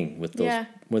hanging with those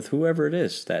with whoever it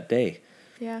is that day.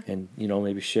 Yeah. And you know,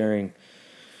 maybe sharing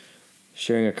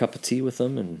a cup of tea with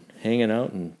them and hanging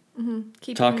out and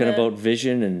talking about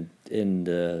vision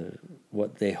and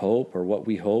what they hope or what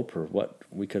we hope or what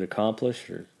we could accomplish,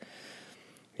 or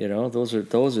you know, those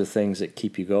are things that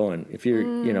keep you going. If you're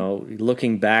you know,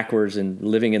 looking backwards and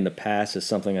living in the past is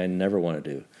something I never want to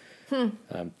do.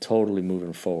 I'm totally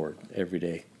moving forward every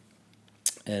day.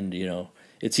 And you know,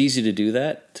 it's easy to do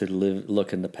that, to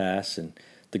look in the past and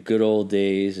the good old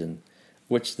days, and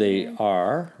which they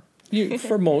are.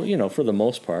 For the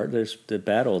most part, there's the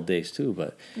bad old days too,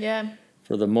 but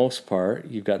for the most part,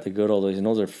 you've got the good old days, and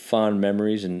those are fond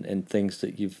memories and things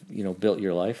that you've, you know, built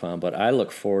your life on. But I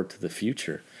look forward to the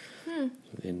future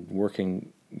in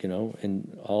working, you know,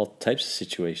 in all types of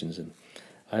situations, and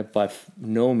I by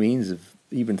no means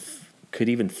could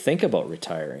even think about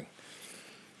retiring.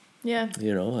 Yeah.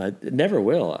 You know, I never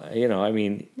will. You know, I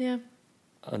mean,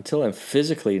 until I'm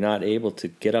physically not able to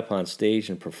get up on stage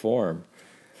and perform,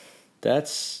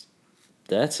 that's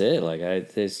it. Like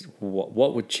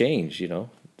what would change, you know?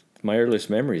 My earliest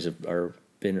memories are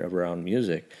been around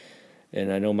music,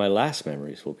 and I know my last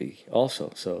memories will be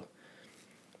also. So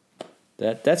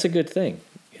that's a good thing,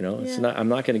 you know. It's not. I'm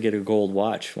not going to get a gold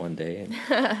watch one day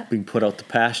and being put out to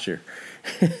pasture.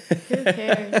 Who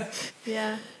cares?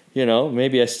 Yeah. You know,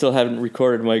 maybe I still haven't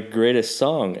recorded my greatest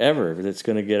song ever that's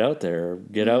going to get out there, or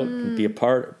get out and be a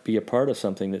part of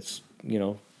something that's, you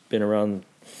know, been around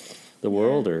the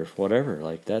world or whatever.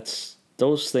 Like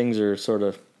those things are sort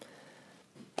of,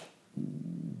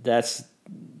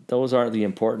 those aren't the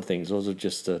important things. Those are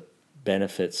just the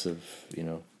benefits of, you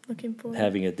know,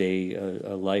 having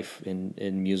a life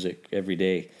in music every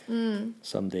day.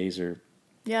 Some days are.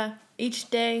 Yeah. Each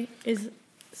day is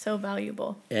so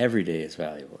valuable. Every day is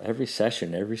valuable. Every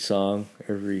session, every song,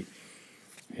 every,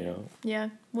 you know. Yeah.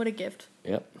 What a gift.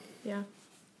 Yep. Yeah.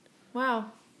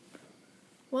 Wow.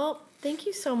 Well, thank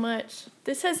you so much.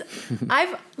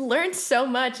 I've learned so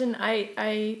much, and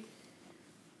I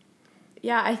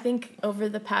think over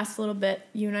the past little bit,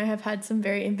 you and I have had some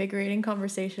very invigorating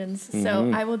conversations. So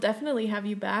I will definitely have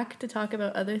you back to talk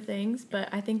about other things, but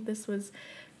I think this was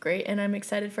great, and I'm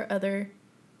excited for other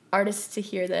artists to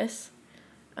hear this.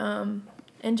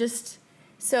 And just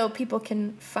so people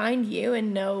can find you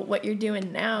and know what you're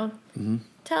doing now.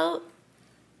 Tell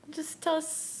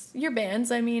us your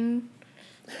bands. I mean,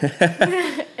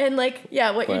 and what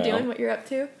you're doing, what you're up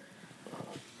to.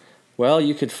 Well,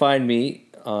 you could find me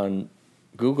on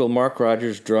Google Mark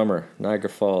Rogers drummer, Niagara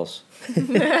Falls.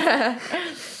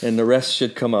 And the rest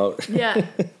should come out. Yeah.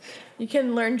 You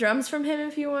can learn drums from him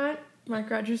if you want. Mark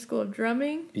Rogers School of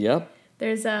Drumming. Yep.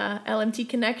 There's LMT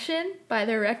Connection, buy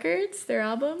their records, their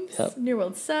albums. Yep. New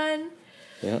World Sun.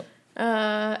 Yep.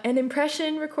 An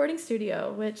Impression recording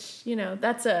studio, which,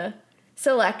 that's a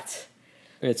select.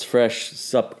 It's fresh.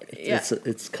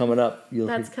 It's coming up.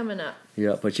 That's coming up.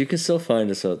 Yeah, but you can still find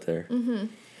us out there. Mm-hmm.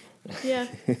 Yeah.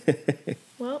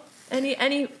 Well,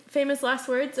 any famous last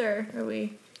words, or are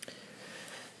we?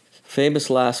 Famous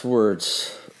last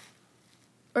words.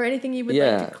 Or anything you would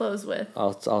like to close with?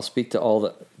 I'll speak to all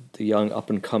the young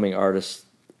up-and-coming artists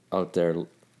out there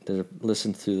that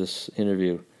listen to this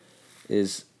interview.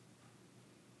 Is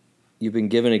you've been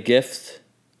given a gift,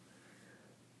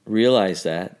 realize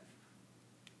that,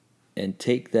 and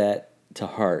take that to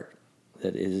heart,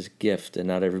 that it is a gift and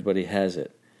not everybody has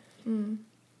it. Mm.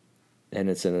 And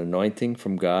it's an anointing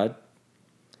from God.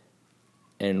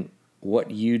 And what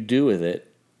you do with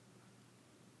it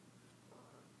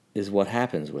is what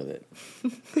happens with it.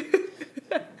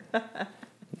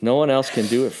 No one else can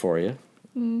do it for you.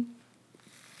 Mm.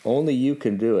 Only you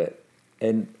can do it.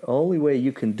 And the only way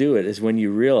you can do it is when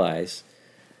you realize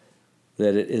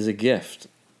that it is a gift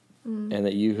and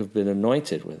that you have been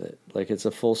anointed with it. Like it's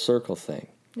a full circle thing.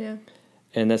 Yeah.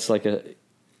 And that's like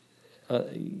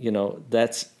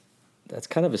that's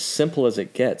kind of as simple as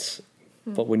it gets.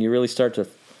 But when you really start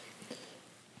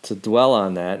to dwell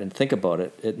on that and think about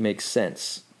it, it makes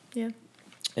sense. Yeah.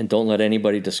 And don't let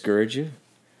anybody discourage you.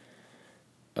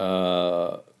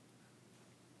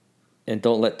 And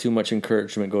don't let too much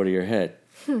encouragement go to your head,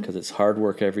 because it's hard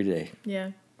work every day.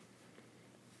 Yeah.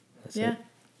 That's it.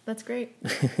 That's great.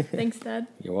 Thanks, Dad.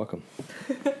 You're welcome.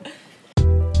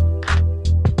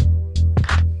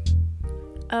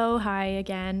 Oh, hi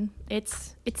again.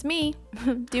 It's me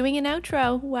doing an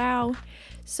outro. Wow.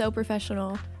 So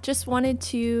professional. Just wanted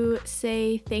to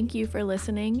say thank you for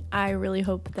listening. I really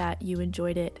hope that you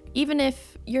enjoyed it. Even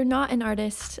if you're not an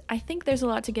artist, I think there's a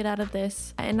lot to get out of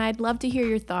this, and I'd love to hear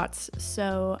your thoughts.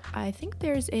 So I think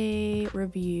there's a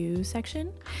review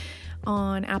section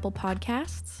on Apple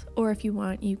Podcasts, or if you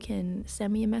want, you can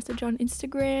send me a message on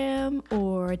Instagram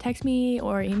or text me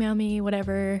or email me,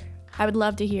 whatever. I would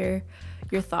love to hear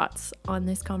your thoughts on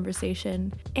this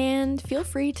conversation, and feel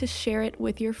free to share it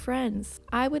with your friends.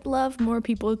 I would love more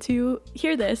people to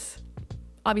hear this,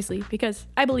 obviously, because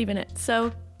I believe in it.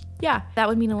 So yeah, that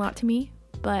would mean a lot to me.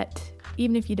 But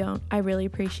even if you don't, I really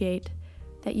appreciate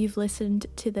that you've listened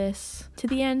to this to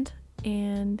the end.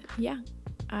 And yeah,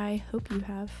 I hope you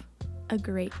have a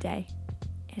great day,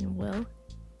 and we'll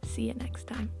see you next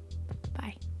time.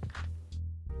 Bye.